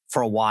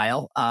for a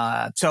while.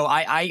 So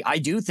I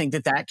do think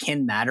that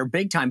can matter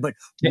big time. But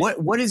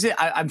what is it?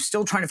 I'm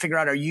still trying to figure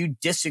out, are you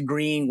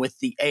disagreeing with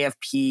the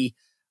AFP?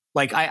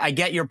 Like, I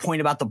get your point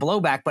about the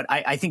blowback, but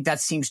I think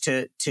that seems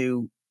to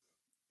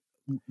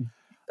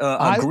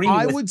agree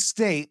I would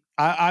state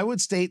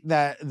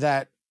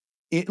that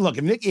look,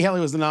 if Nikki Haley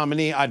was the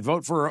nominee, I'd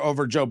vote for her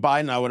over Joe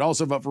Biden. I would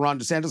also vote for Ron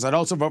DeSantis. I'd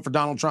also vote for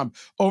Donald Trump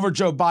over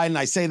Joe Biden.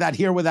 I say that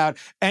here without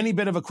any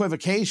bit of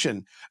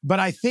equivocation. But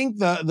I think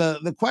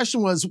the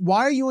question was,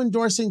 why are you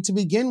endorsing to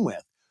begin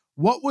with?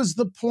 What was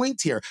the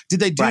point here? Did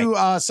they do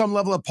some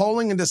level of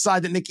polling and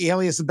decide that Nikki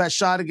Haley is the best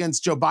shot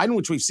against Joe Biden,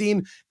 which we've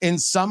seen in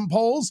some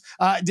polls?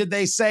 Did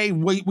they say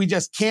we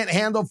just can't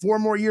handle 4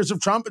 more years of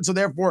Trump, and so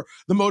therefore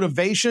the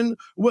motivation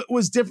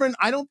was different?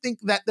 I don't think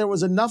that there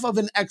was enough of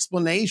an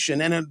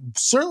explanation, and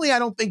certainly I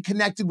don't think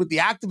connected with the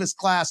activist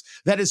class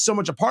that is so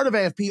much a part of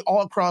AFP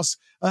all across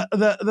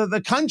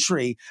the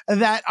country,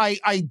 that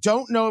I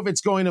don't know if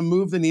it's going to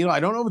move the needle. I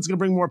don't know if it's going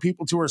to bring more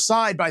people to her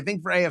side, but I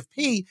think for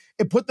AFP,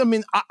 it put them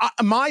in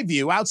my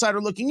view,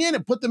 outsider looking in,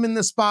 it put them in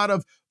the spot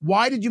of,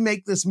 why did you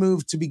make this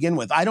move to begin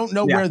with? I don't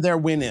know where their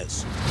win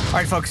is. All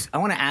right, folks, I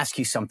want to ask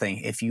you something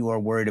if you are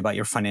worried about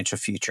your financial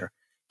future.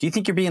 Do you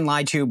think you're being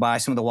lied to by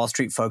some of the Wall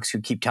Street folks who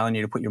keep telling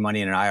you to put your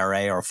money in an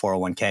IRA or a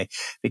 401k?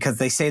 Because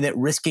they say that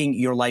risking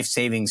your life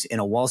savings in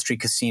a Wall Street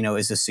casino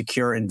is a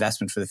secure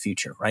investment for the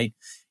future, right?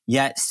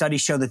 Yet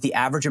studies show that the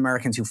average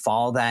Americans who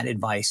follow that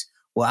advice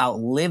will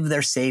outlive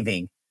their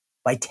saving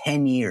by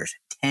 10 years.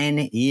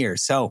 10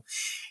 years. So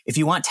if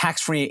you want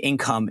tax-free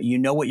income, you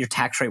know what your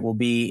tax rate will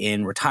be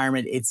in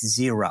retirement. It's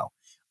 0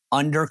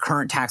 under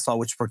current tax law,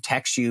 which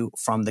protects you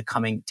from the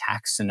coming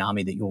tax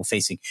tsunami that you will be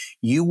facing.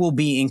 You will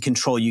be in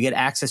control. You get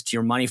access to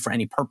your money for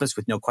any purpose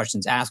with no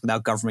questions asked,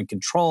 without government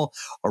control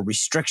or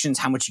restrictions,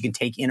 how much you can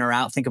take in or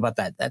out. Think about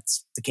that.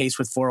 That's the case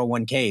with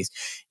 401ks.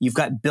 You've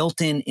got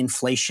built-in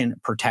inflation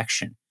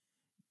protection.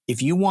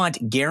 If you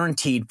want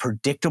guaranteed,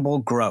 predictable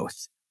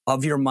growth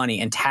of your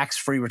money and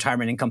tax-free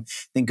retirement income,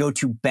 then go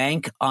to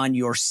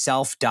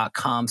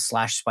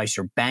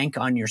bankonyourself.com/Spicer,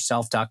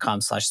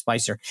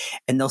 bankonyourself.com/Spicer,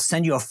 and they'll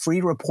send you a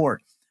free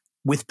report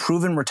with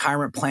proven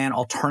retirement plan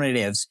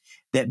alternatives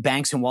that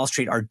banks and Wall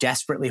Street are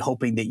desperately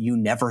hoping that you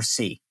never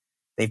see.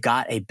 They've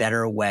got a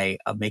better way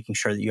of making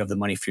sure that you have the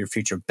money for your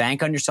future.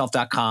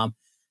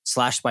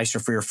 Bankonyourself.com/Spicer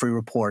for your free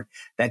report.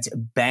 That's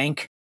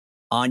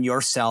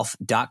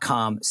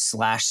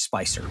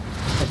bankonyourself.com/Spicer.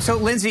 So,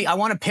 Lyndsay, I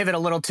want to pivot a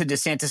little to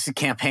DeSantis'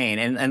 campaign,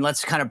 and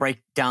let's kind of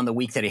break down the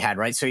week that he had,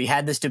 right? So he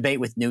had this debate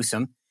with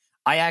Newsom.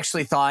 I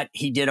actually thought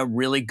he did a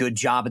really good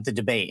job at the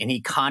debate, and he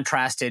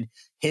contrasted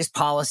his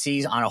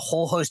policies on a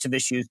whole host of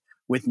issues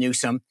with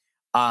Newsom.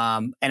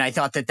 And I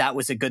thought that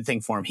was a good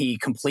thing for him. He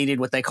completed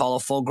what they call a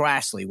full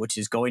Grassley, which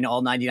is going to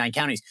all 99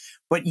 counties.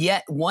 But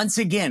yet, once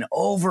again,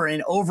 over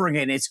and over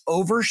again, it's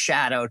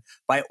overshadowed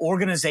by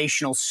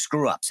organizational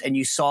screw-ups. And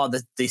you saw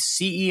that the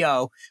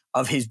CEO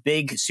of his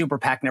big super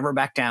PAC, Never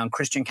Back Down,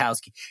 Chris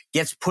Christie,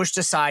 gets pushed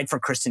aside for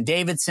Kristen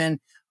Davidson,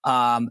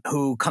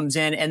 who comes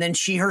in, and then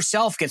she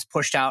herself gets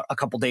pushed out a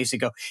couple days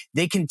ago.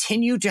 They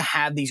continue to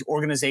have these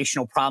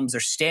organizational problems.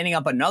 They're standing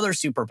up another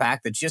super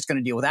PAC that's just going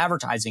to deal with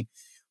advertising.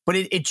 But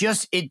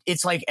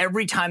it's like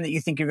every time that you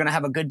think you're going to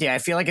have a good day, I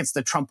feel like it's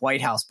the Trump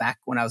White House back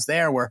when I was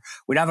there, where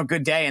we'd have a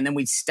good day and then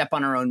we'd step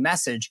on our own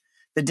message.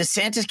 The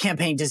DeSantis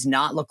campaign does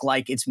not look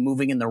like it's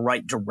moving in the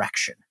right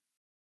direction.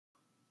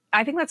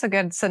 I think that's a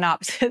good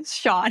synopsis,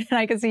 Sean. And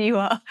I can see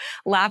you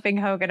laughing,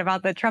 Hogan,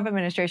 about the Trump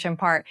administration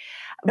part.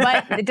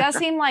 But it does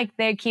seem like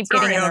they keep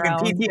getting in their own.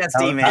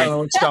 PTSD, man. I don't know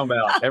what you're talking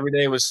about. Every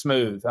day was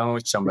smooth. I don't know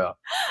what you're talking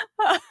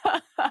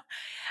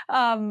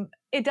about.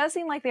 It does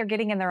seem like they're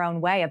getting in their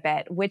own way a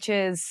bit, which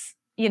is,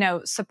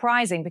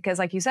 surprising because,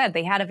 like you said,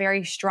 they had a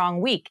very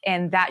strong week,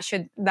 and that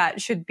should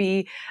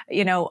be,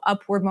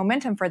 upward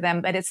momentum for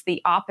them. But it's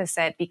the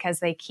opposite because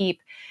they keep,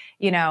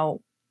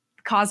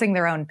 causing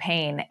their own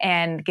pain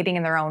and getting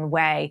in their own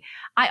way.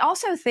 I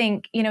also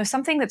think,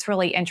 something that's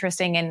really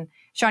interesting, and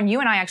Sean,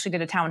 you and I actually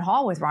did a town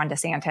hall with Ron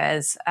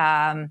DeSantis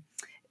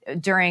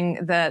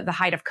during the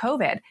height of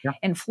COVID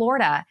in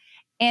Florida.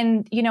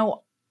 And,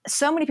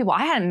 so many people,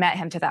 I hadn't met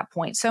him to that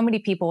point. So many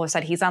people have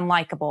said he's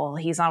unlikable.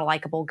 He's not a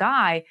likable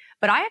guy.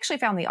 But I actually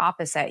found the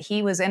opposite.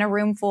 He was in a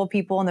room full of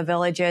people in the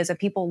villages and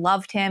people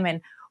loved him. And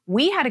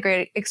we had a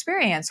great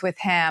experience with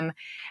him.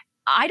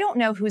 I don't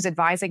know who's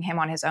advising him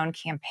on his own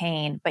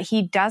campaign, but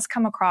he does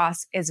come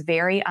across as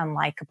very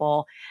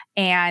unlikable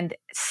and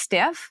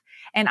stiff.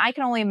 And I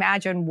can only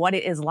imagine what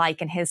it is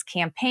like in his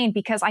campaign,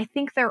 because I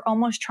think they're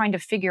almost trying to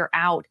figure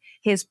out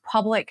his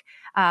public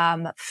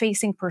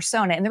facing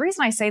persona. And the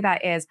reason I say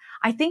that is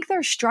I think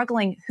they're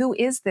struggling. Who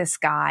is this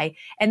guy?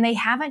 And they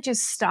haven't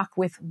just stuck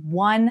with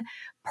one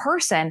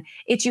person.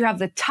 It's you have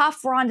the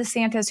tough Ron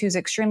DeSantis, who's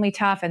extremely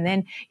tough. And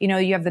then,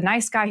 you have the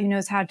nice guy who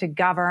knows how to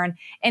govern.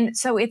 And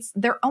so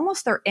their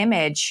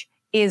image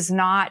is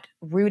not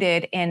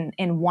rooted in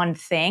one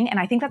thing. And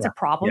I think that's a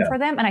problem for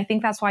them. And I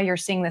think that's why you're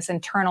seeing this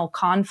internal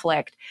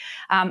conflict.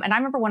 And I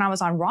remember when I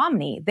was on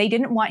Romney, they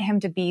didn't want him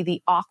to be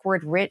the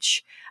awkward,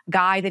 rich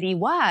guy that he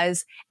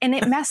was. And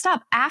it messed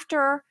up.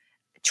 After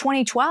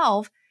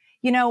 2012,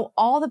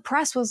 all the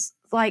press was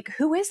like,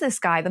 who is this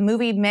guy? The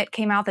movie Mitt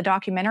came out, the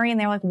documentary, and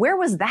they were like, where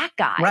was that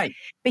guy? Right.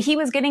 But he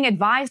was getting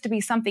advised to be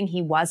something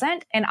he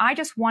wasn't. And I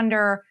just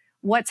wonder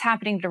what's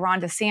happening to Ron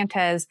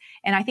DeSantis.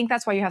 And I think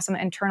that's why you have some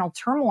internal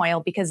turmoil,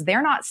 because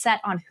they're not set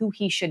on who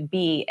he should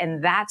be.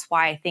 And that's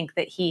why I think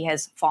that he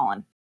has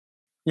fallen.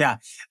 Yeah.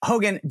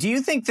 Hogan, do you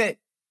think that,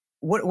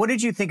 what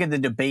did you think of the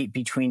debate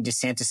between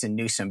DeSantis and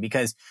Newsom?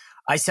 Because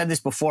I said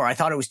this before, I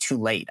thought it was too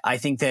late. I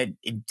think that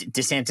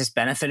DeSantis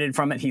benefited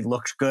from it. He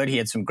looked good. He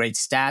had some great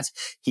stats.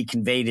 He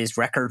conveyed his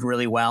record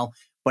really well.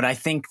 But I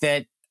think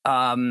that,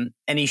 and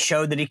he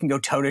showed that he can go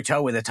toe to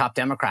toe with a top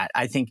Democrat.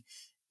 I think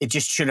it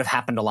just should have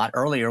happened a lot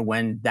earlier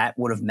when that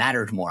would have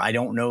mattered more. I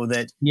don't know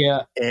that.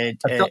 Yeah.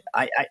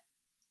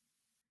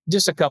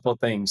 Just a couple of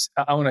things.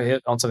 I want to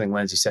hit on something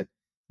Lyndsay said.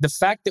 The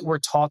fact that we're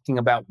talking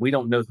about, we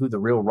don't know who the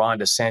real Ron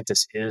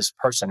DeSantis is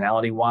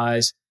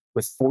personality-wise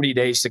with 40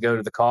 days to go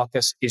to the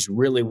caucus is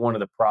really one of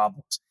the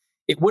problems.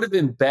 It would have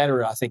been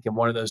better, I think, in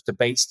one of those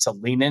debates to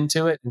lean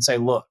into it and say,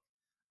 look,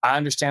 I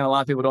understand a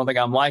lot of people don't think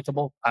I'm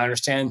likable. I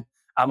understand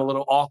I'm a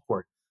little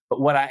awkward. But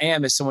what I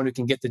am is someone who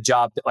can get the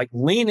job. Like,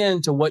 lean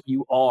into what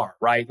you are,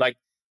 right? Like,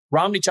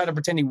 Romney tried to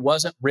pretend he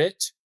wasn't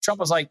rich. Trump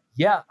was like,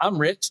 yeah, I'm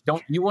rich.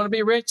 Don't you want to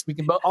be rich? We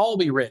can all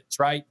be rich,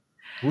 right?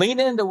 Lean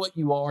into what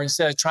you are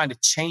instead of trying to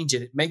change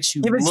it. It makes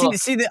you look.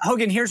 See,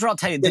 Hogan, here's what I'll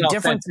tell you. The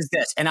difference is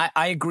this, and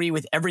I agree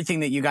with everything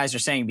that you guys are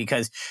saying,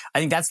 because I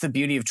think that's the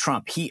beauty of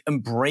Trump. He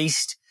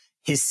embraced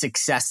his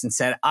success and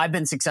said, I've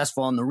been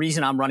successful, and the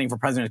reason I'm running for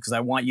president is because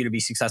I want you to be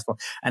successful.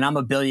 And I'm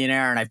a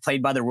billionaire, and I've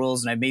played by the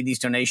rules, and I've made these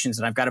donations,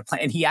 and I've got a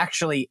plan. And he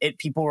actually,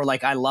 people were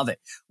like, I love it.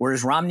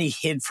 Whereas Romney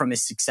hid from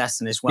his success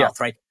and his wealth,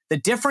 right? The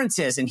difference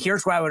is, and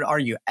here's where I would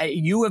argue,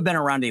 you have been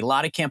around a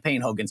lot of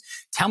campaign Hogans.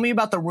 Tell me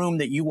about the room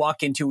that you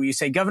walk into where you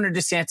say, Governor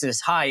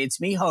DeSantis, hi,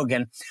 it's me,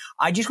 Hogan.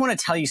 I just want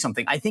to tell you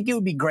something. I think it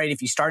would be great if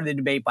you started the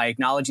debate by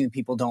acknowledging that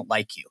people don't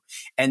like you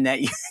and that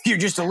you're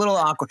just a little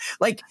awkward.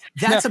 Like,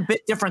 that's a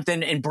bit different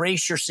than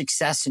embrace your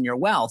success and your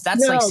wealth.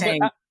 That's like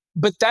saying...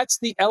 But that's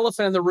the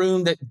elephant in the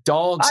room that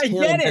dogs I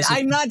him. get it.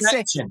 I'm not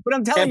saying, but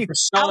I'm telling you,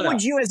 how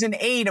would you as an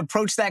aide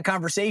approach that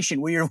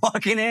conversation where you're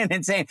walking in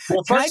and saying,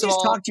 can I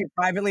just talk to you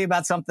privately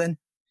about something?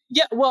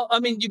 Yeah, well, I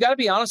mean, you got to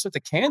be honest with the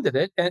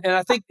candidate. And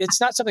I think it's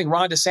not something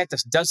Ron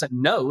DeSantis doesn't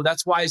know.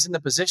 That's why he's in the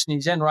position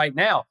he's in right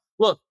now.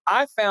 Look,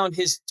 I found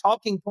his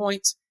talking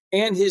points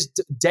and his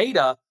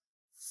data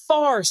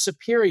far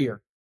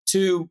superior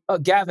to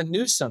Gavin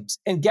Newsom's.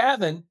 And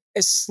Gavin,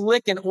 as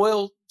slick and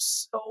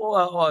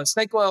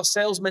snake oil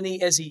salesman-y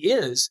as he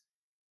is,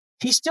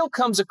 he still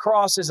comes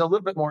across as a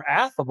little bit more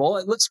affable.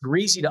 It looks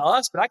greasy to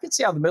us, but I could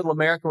see how the middle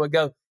America would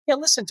go, yeah,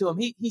 listen to him.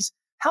 He's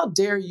how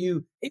dare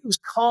you? It was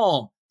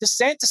calm.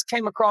 DeSantis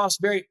came across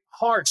very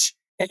harsh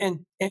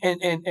and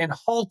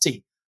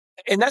halty.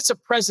 And that's a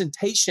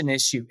presentation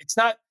issue. It's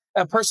not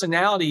a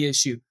personality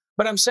issue.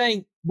 But I'm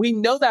saying we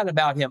know that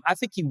about him. I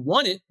think he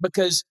won it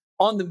because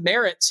on the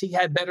merits, he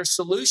had better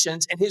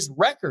solutions, and his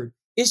record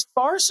is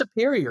far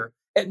superior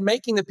at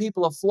making the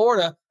people of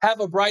Florida have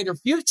a brighter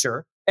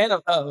future and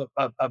a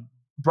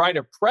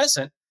brighter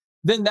present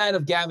than that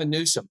of Gavin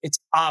Newsom. It's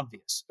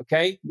obvious,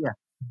 okay? Yeah.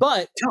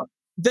 But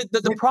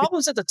the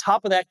problems at the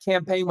top of that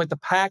campaign with the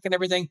PAC and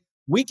everything,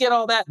 we get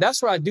all that.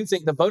 That's where I do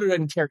think the voter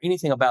doesn't care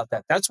anything about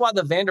that. That's why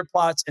the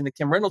Vanderplots and the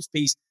Kim Reynolds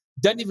piece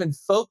doesn't even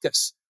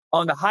focus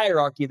on the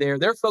hierarchy there.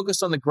 They're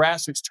focused on the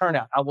grassroots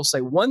turnout. I will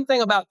say one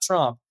thing about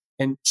Trump,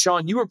 and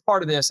Sean, you were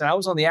part of this, and I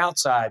was on the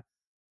outside.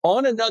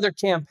 On another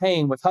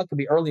campaign with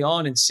Huckabee early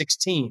on in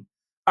 2016,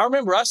 I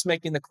remember us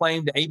making the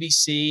claim to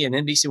ABC and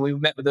NBC when we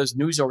met with those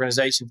news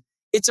organizations.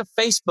 It's a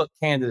Facebook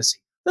candidacy.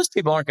 Those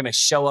people aren't going to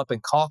show up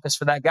in caucus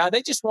for that guy.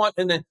 They just want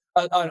an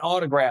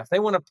autograph. They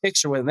want a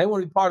picture with him. They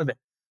want to be part of it.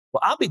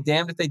 Well, I'll be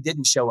damned if they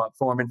didn't show up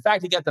for him. In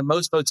fact, he got the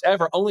most votes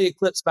ever, only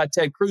eclipsed by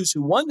Ted Cruz,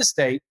 who won the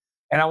state.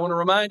 And I want to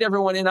remind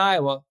everyone in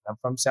Iowa, I'm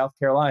from South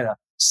Carolina,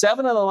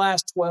 7 of the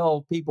last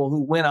 12 people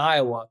who win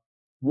Iowa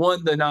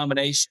won the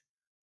nomination.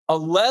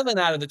 11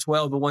 out of the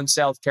 12 who won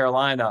South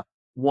Carolina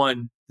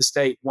won the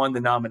state, won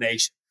the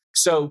nomination.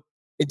 So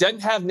it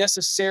doesn't have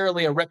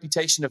necessarily a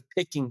reputation of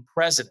picking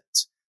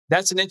presidents.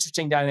 That's an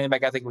interesting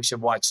dynamic I think we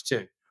should watch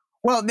too.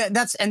 Well,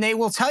 and they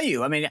will tell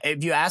you. I mean,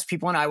 if you ask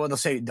people in Iowa, they'll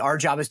say our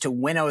job is to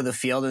winnow the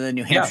field, and then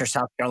New Hampshire,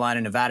 South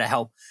Carolina, Nevada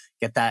help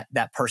get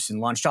that person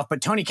launched off.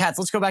 But Tony Katz,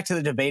 let's go back to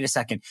the debate a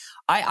second.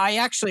 I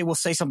actually will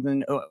say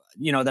something,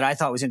 that I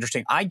thought was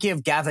interesting. I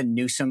give Gavin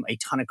Newsom a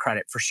ton of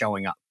credit for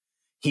showing up.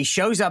 He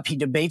shows up, he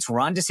debates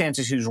Ron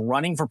DeSantis, who's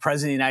running for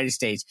president of the United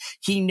States.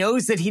 He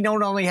knows that he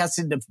not only has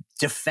to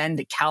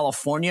defend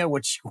California,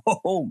 which,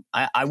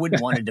 I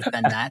wouldn't want to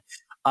defend that.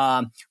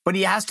 But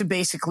he has to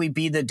basically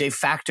be the de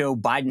facto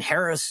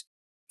Biden-Harris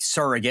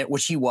surrogate,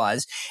 which he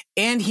was.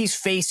 And he's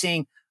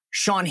facing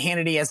Sean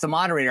Hannity as the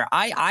moderator.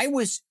 I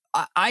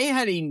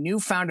had a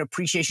newfound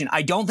appreciation.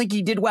 I don't think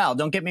he did well.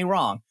 Don't get me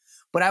wrong.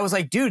 But I was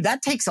like, dude,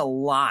 that takes a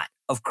lot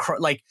of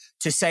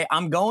to say,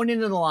 I'm going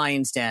into the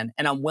lion's den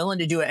and I'm willing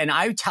to do it. And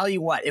I tell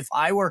you what, if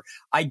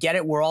I get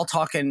it. We're all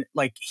talking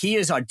like he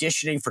is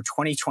auditioning for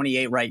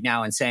 2028 right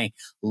now and saying,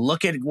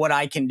 look at what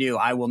I can do.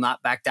 I will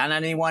not back down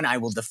on anyone. I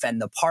will defend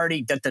the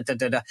party.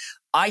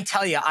 I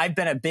tell you, I've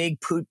been a big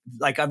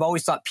I've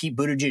always thought Pete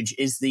Buttigieg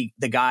is the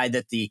guy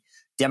that the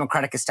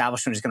Democratic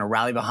establishment is going to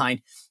rally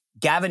behind.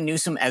 Gavin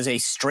Newsom, as a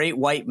straight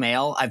white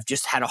male, I've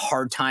just had a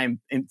hard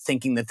time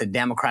thinking that the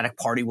Democratic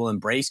Party will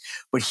embrace.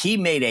 But he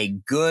made a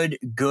good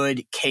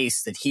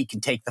case that he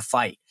can take the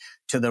fight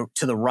to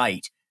the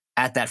right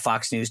at that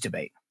Fox News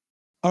debate.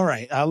 All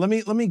right, let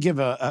me give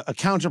a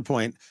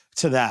counterpoint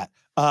to that.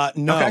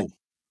 No, okay.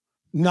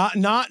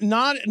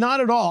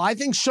 Not at all. I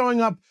think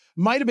showing up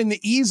might have been the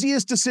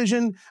easiest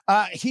decision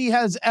he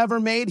has ever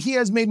made. He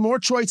has made more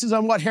choices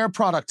on what hair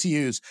product to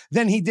use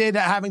than he did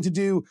having to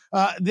do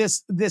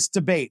this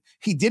debate.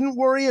 He didn't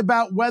worry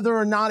about whether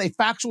or not a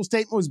factual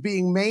statement was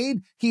being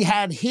made. He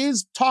had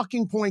his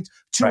talking point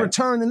to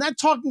return, and that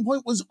talking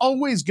point was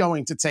always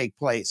going to take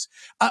place.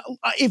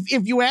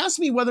 If you ask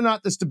me whether or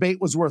not this debate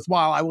was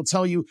worthwhile, I will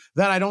tell you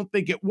that I don't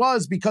think it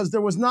was, because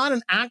there was not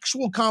an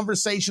actual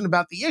conversation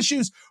about the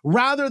issues.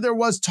 Rather, there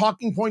was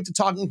talking point to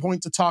talking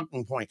point to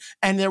talking point.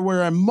 And there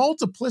were a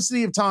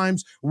multiplicity of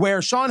times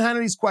where Sean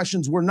Hannity's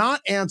questions were not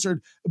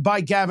answered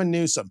by Gavin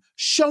Newsom.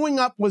 Showing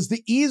up was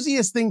the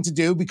easiest thing to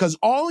do because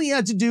all he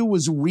had to do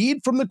was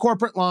read from the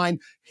corporate line,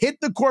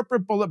 hit the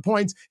corporate bullet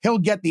points. He'll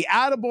get the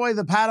attaboy,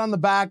 the pat on the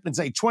back, and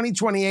say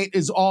 2028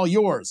 is all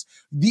yours.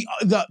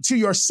 To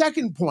your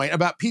second point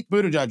about Pete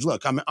Buttigieg,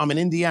 look, I'm an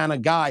Indiana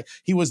guy.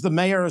 He was the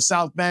mayor of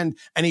South Bend,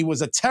 and he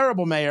was a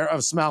terrible mayor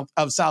of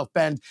South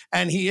Bend.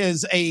 And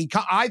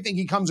I think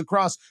he comes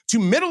across to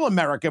middle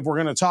America, if we're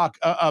going to talk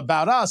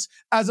about us,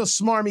 as a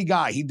smarmy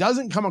guy. He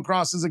doesn't come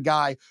across as a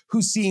guy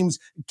who seems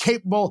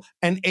capable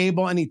and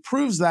able, and he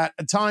proves that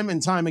time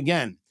and time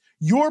again.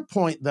 Your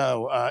point,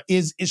 though,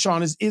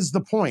 Sean, is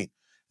the point.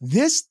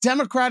 This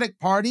Democratic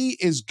Party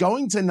is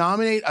going to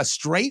nominate a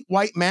straight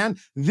white man.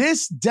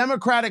 This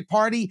Democratic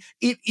Party,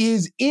 it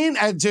is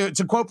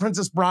to quote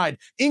Princess Bride,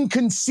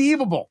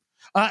 inconceivable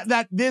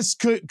that this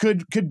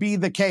could be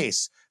the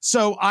case.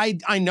 So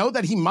I know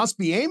that he must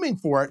be aiming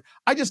for it.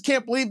 I just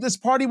can't believe this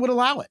party would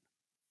allow it.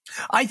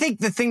 I think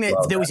the thing that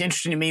was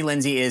interesting to me,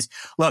 Lyndsay, is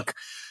look,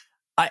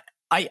 I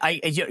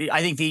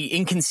think the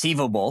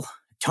inconceivable,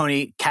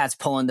 Tony Katz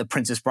pulling the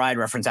Princess Bride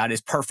reference out,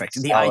 is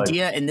perfect. The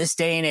idea in this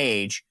day and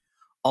age,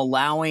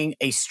 allowing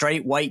a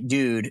straight white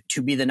dude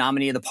to be the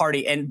nominee of the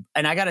party. And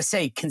I got to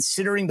say,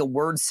 considering the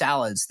word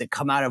salads that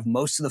come out of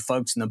most of the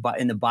folks in the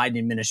Biden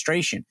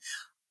administration,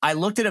 I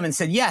looked at him and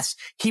said, yes,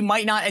 he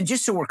might not. And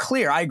just so we're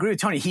clear, I agree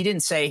with Tony. He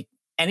didn't say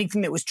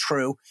anything that was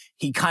true.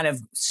 He kind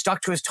of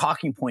stuck to his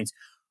talking points.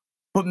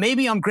 But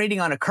maybe I'm grading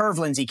on a curve,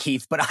 Lyndsay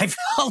Keith, but I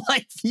felt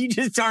like you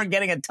just aren't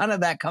getting a ton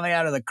of that coming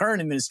out of the current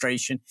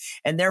administration.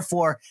 And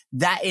therefore,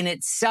 that in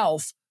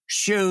itself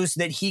shows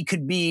that he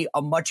could be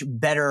a much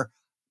better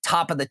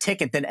top of the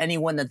ticket than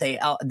anyone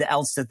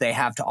else that they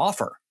have to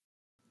offer.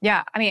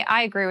 Yeah, I mean,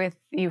 I agree with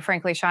you,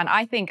 frankly, Sean.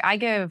 I think I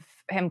give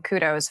him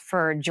kudos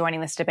for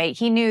joining this debate.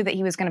 He knew that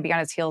he was going to be on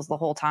his heels the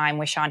whole time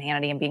with Sean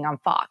Hannity and being on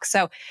Fox.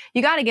 So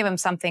you got to give him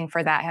something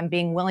for that, him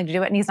being willing to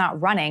do it, and he's not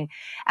running.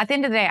 At the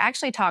end of the day, I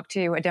actually talked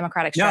to a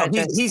Democratic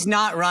strategist. No, he's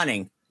not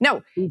running.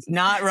 No. He's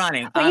not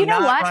running. But you know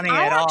what?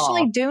 I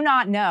actually do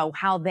not know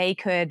how they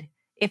could,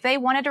 if they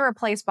wanted to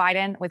replace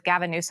Biden with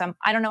Gavin Newsom,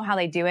 I don't know how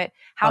they do it.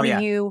 How do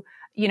you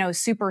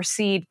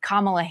supersede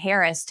Kamala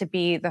Harris to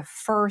be the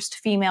first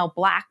female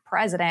Black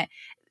president?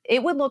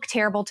 It would look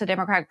terrible to the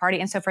Democratic Party.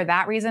 And so for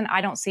that reason,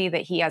 I don't see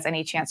that he has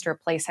any chance to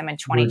replace him in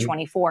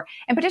 2024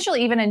 and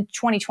potentially even in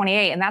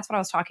 2028. And that's what I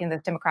was talking to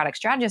the Democratic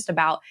strategist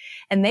about.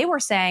 And they were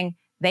saying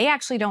they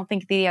actually don't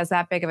think that he has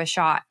that big of a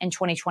shot in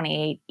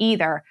 2028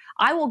 either.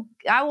 I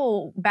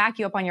will back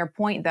you up on your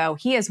point, though.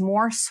 He is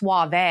more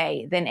suave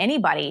than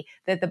anybody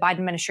that the Biden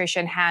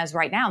administration has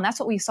right now. And that's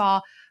what we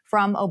saw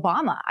from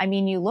Obama. I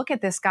mean, you look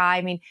at this guy.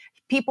 I mean,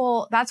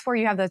 people, that's where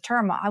you have the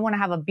term, I want to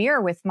have a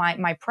beer with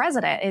my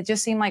president. It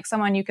just seemed like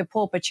someone you could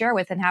pull up a chair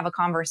with and have a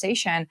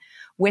conversation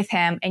with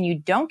him. And you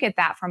don't get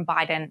that from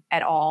Biden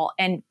at all.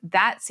 And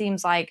that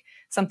seems like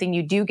something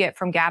you do get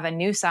from Gavin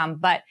Newsom,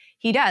 but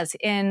he does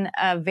in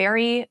a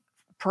very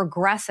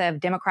progressive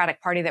Democratic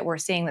Party that we're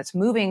seeing that's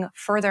moving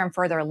further and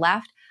further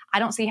left. I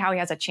don't see how he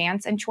has a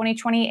chance in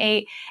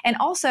 2028. And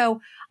also,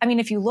 I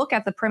mean, if you look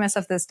at the premise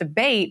of this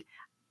debate,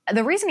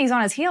 the reason he's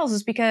on his heels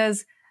is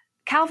because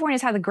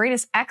California's had the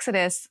greatest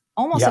exodus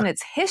almost in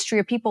its history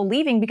of people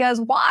leaving.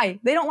 Because why?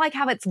 They don't like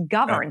how it's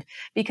governed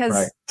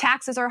because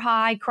taxes are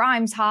high,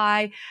 crime's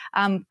high,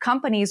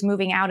 companies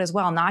moving out as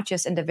well, not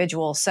just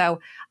individuals.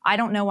 So I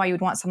don't know why you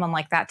would want someone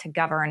like that to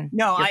govern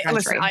your country.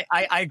 Listen,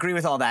 I agree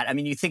with all that. I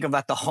mean, you think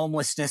about the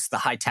homelessness, the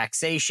high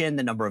taxation,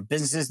 the number of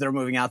businesses that are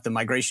moving out, the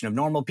migration of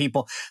normal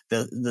people,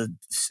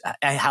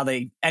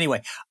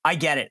 anyway, I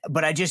get it.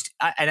 But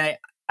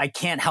I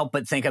can't help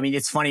but think, I mean,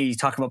 it's funny, you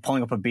talk about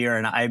pulling up a beer,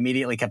 and I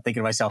immediately kept thinking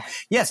to myself,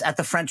 yes, at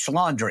the French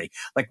Laundry,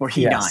 like where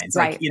he dines.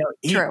 Right.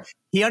 Like,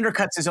 he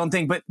undercuts his own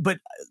thing. But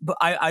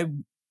I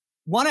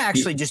want to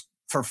actually just,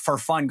 for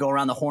fun, go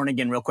around the horn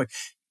again real quick.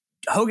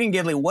 Hogan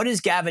Gidley, what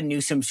is Gavin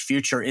Newsom's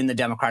future in the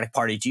Democratic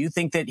Party? Do you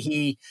think that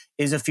he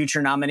is a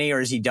future nominee, or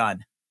is he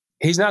done?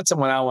 He's not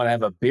someone I want to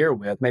have a beer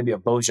with. Maybe a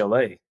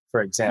Beaujolais,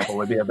 for example,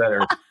 would be a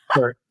better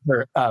for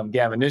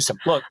Gavin Newsom.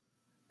 Look,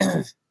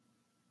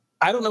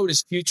 I don't know what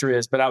his future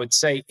is, but I would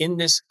say in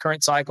this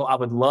current cycle, I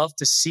would love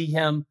to see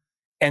him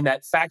and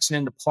that faction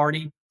in the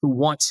party who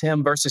wants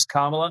him versus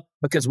Kamala,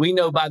 because we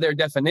know by their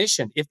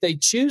definition, if they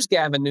choose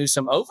Gavin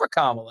Newsom over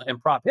Kamala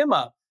and prop him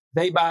up,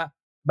 they, by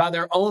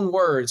their own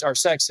words, are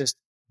sexist,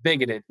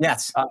 bigoted,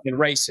 and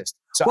racist.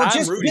 So well,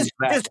 I'm rooting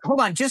for that. Just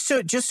hold on, just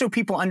so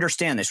people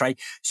understand this, right?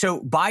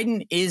 So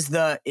Biden is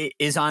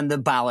on the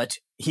ballot.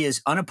 He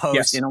is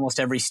unopposed in almost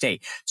every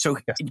state. So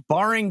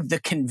barring the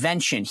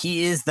convention,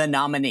 he is the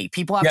nominee.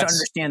 People have to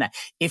understand that.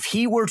 If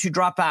he were to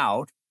drop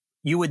out,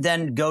 you would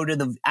then go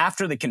to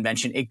after the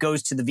convention, it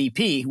goes to the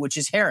VP, which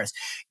is Harris.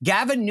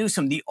 Gavin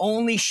Newsom, the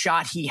only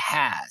shot he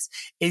has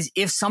is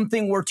if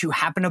something were to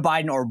happen to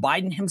Biden or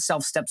Biden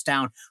himself steps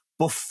down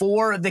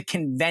before the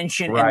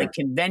convention, and the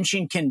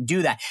convention can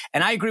do that.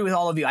 And I agree with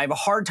all of you. I have a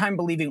hard time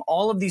believing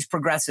all of these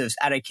progressives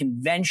at a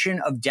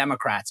convention of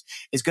Democrats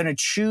is going to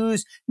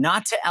choose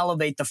not to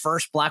elevate the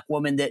first black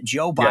woman that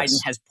Joe Biden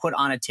has put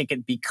on a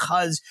ticket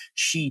because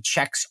she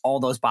checks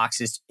all those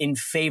boxes in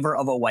favor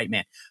of a white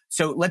man.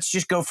 So let's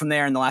just go from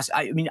there. In the last,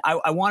 I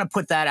want to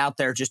put that out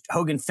there. Just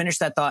Hogan, finish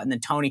that thought, and then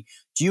Tony,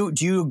 do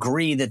you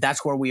agree that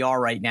that's where we are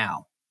right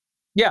now?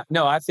 Yeah,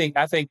 no, I think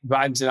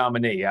Biden's a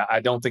nominee. I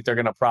don't think they're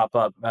going to prop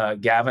up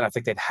Gavin. I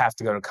think they'd have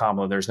to go to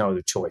Kamala. There's no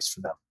other choice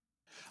for them.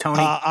 Tony?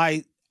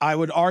 I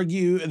would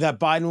argue that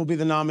Biden will be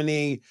the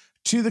nominee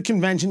to the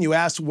convention. You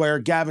asked where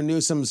Gavin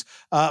Newsom's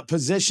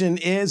position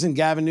is, and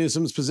Gavin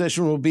Newsom's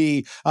position will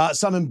be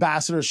some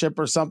ambassadorship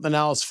or something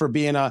else for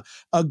being a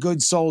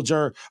good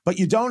soldier. But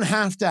you don't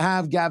have to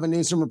have Gavin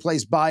Newsom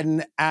replace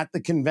Biden at the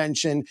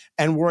convention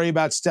and worry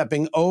about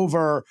stepping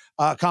over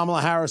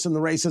Kamala Harris and the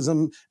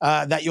racism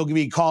that you'll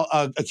be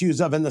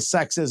accused of and the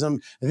sexism.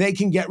 They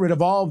can get rid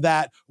of all of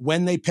that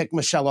when they pick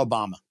Michelle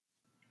Obama.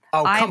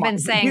 Oh, I've been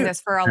saying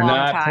this for a long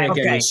time.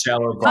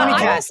 Michelle Obama.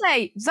 I will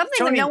say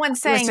something that no one's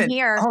saying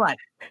here. Hold on.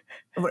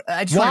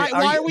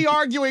 Why are we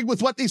arguing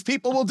with what these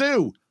people will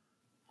do?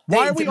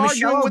 Why are we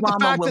arguing with the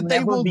fact that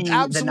they will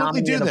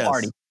absolutely do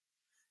this?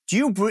 Do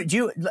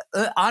you,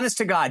 honest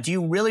to God, do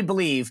you really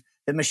believe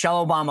that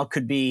Michelle Obama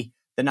could be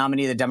the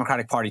nominee of the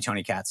Democratic Party,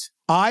 Tony Katz?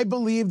 I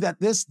believe that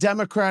this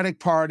Democratic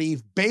Party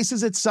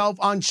bases itself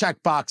on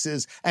check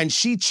boxes, and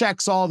she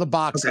checks all the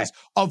boxes. Okay.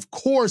 Of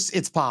course,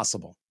 it's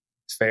possible.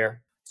 It's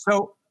fair.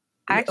 So,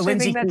 I actually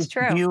think that's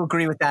true. Do you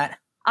agree with that?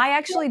 I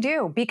actually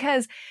do,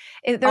 because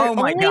the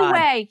only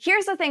way,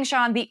 here's the thing,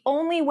 Sean, the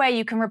only way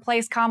you can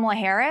replace Kamala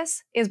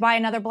Harris is by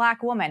another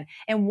black woman.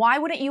 And why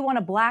wouldn't you want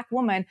a black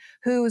woman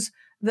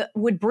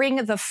would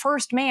bring the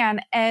first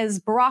man as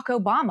Barack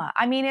Obama?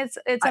 I mean, it's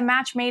a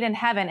match made in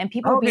heaven, and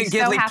people would be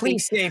so happy.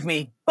 Please save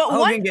me. But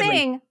one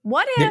thing,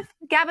 what if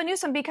Gavin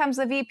Newsom becomes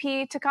the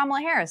VP to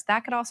Kamala Harris?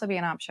 That could also be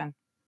an option.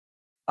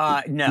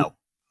 No.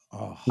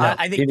 No,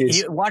 I think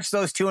you watch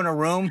those two in a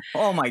room.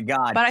 Oh my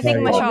God! But I think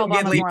Michelle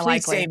Obama is more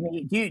likely. Save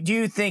me. Do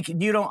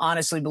you don't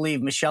honestly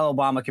believe Michelle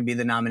Obama could be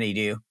the nominee?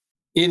 Do you?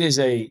 It is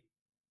a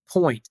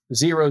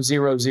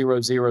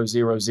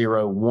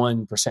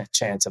 0.0000001%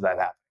 chance of that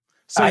happening.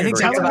 So I think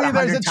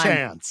there's a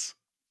chance.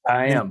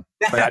 I am,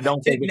 but I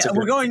don't think it's.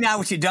 We're going now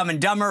with you, Dumb and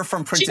Dumber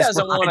from Princess. She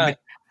doesn't want to.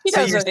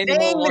 Guys,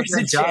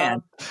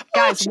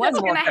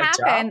 what's going to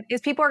happen is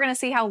people are going to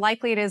see how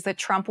likely it is that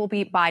Trump will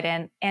beat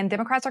Biden, and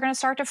Democrats are going to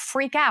start to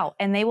freak out,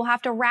 and they will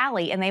have to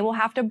rally, and they will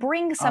have to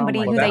bring somebody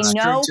who they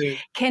know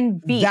can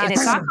beat. And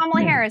it's not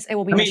Kamala Harris; it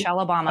will be Michelle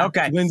Obama.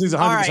 Okay, Lyndsay's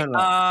 100%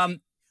 right.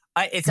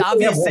 It's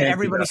obvious that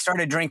everybody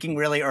started drinking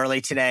really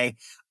early today.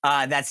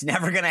 That's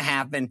never going to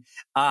happen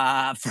for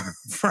a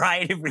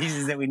variety of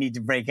reasons that we need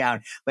to break out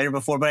later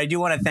before. But I do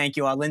want to thank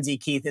you all. Lyndsay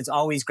Keith, it's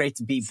always great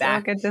to be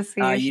back. Good to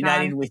see you,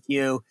 united Sean. with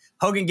you.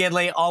 Hogan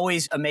Gidley,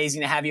 always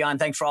amazing to have you on.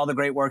 Thanks for all the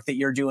great work that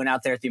you're doing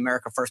out there at the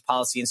America First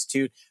Policy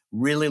Institute,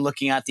 really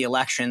looking at the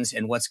elections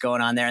and what's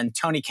going on there. And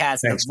Tony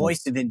Katz, the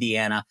voice of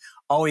Indiana,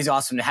 always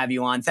awesome to have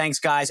you on. Thanks,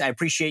 guys. I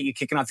appreciate you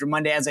kicking off your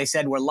Monday. As I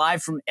said, we're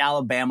live from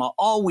Alabama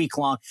all week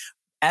long.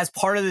 As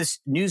part of this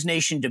News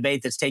Nation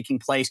debate that's taking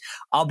place,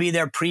 I'll be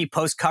there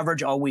post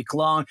coverage all week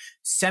long.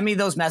 Send me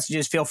those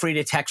messages. Feel free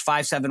to text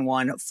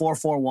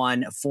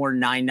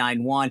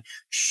 571-441-4991.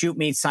 Shoot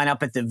me, sign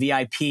up at the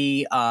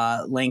VIP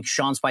link,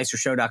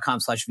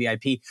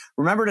 SeanSpicerShow.com/VIP.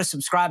 Remember to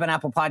subscribe on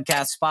Apple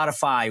Podcasts,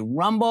 Spotify,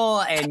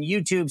 Rumble, and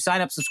YouTube. Sign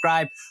up,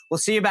 subscribe. We'll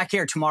see you back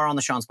here tomorrow on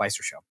The Sean Spicer Show.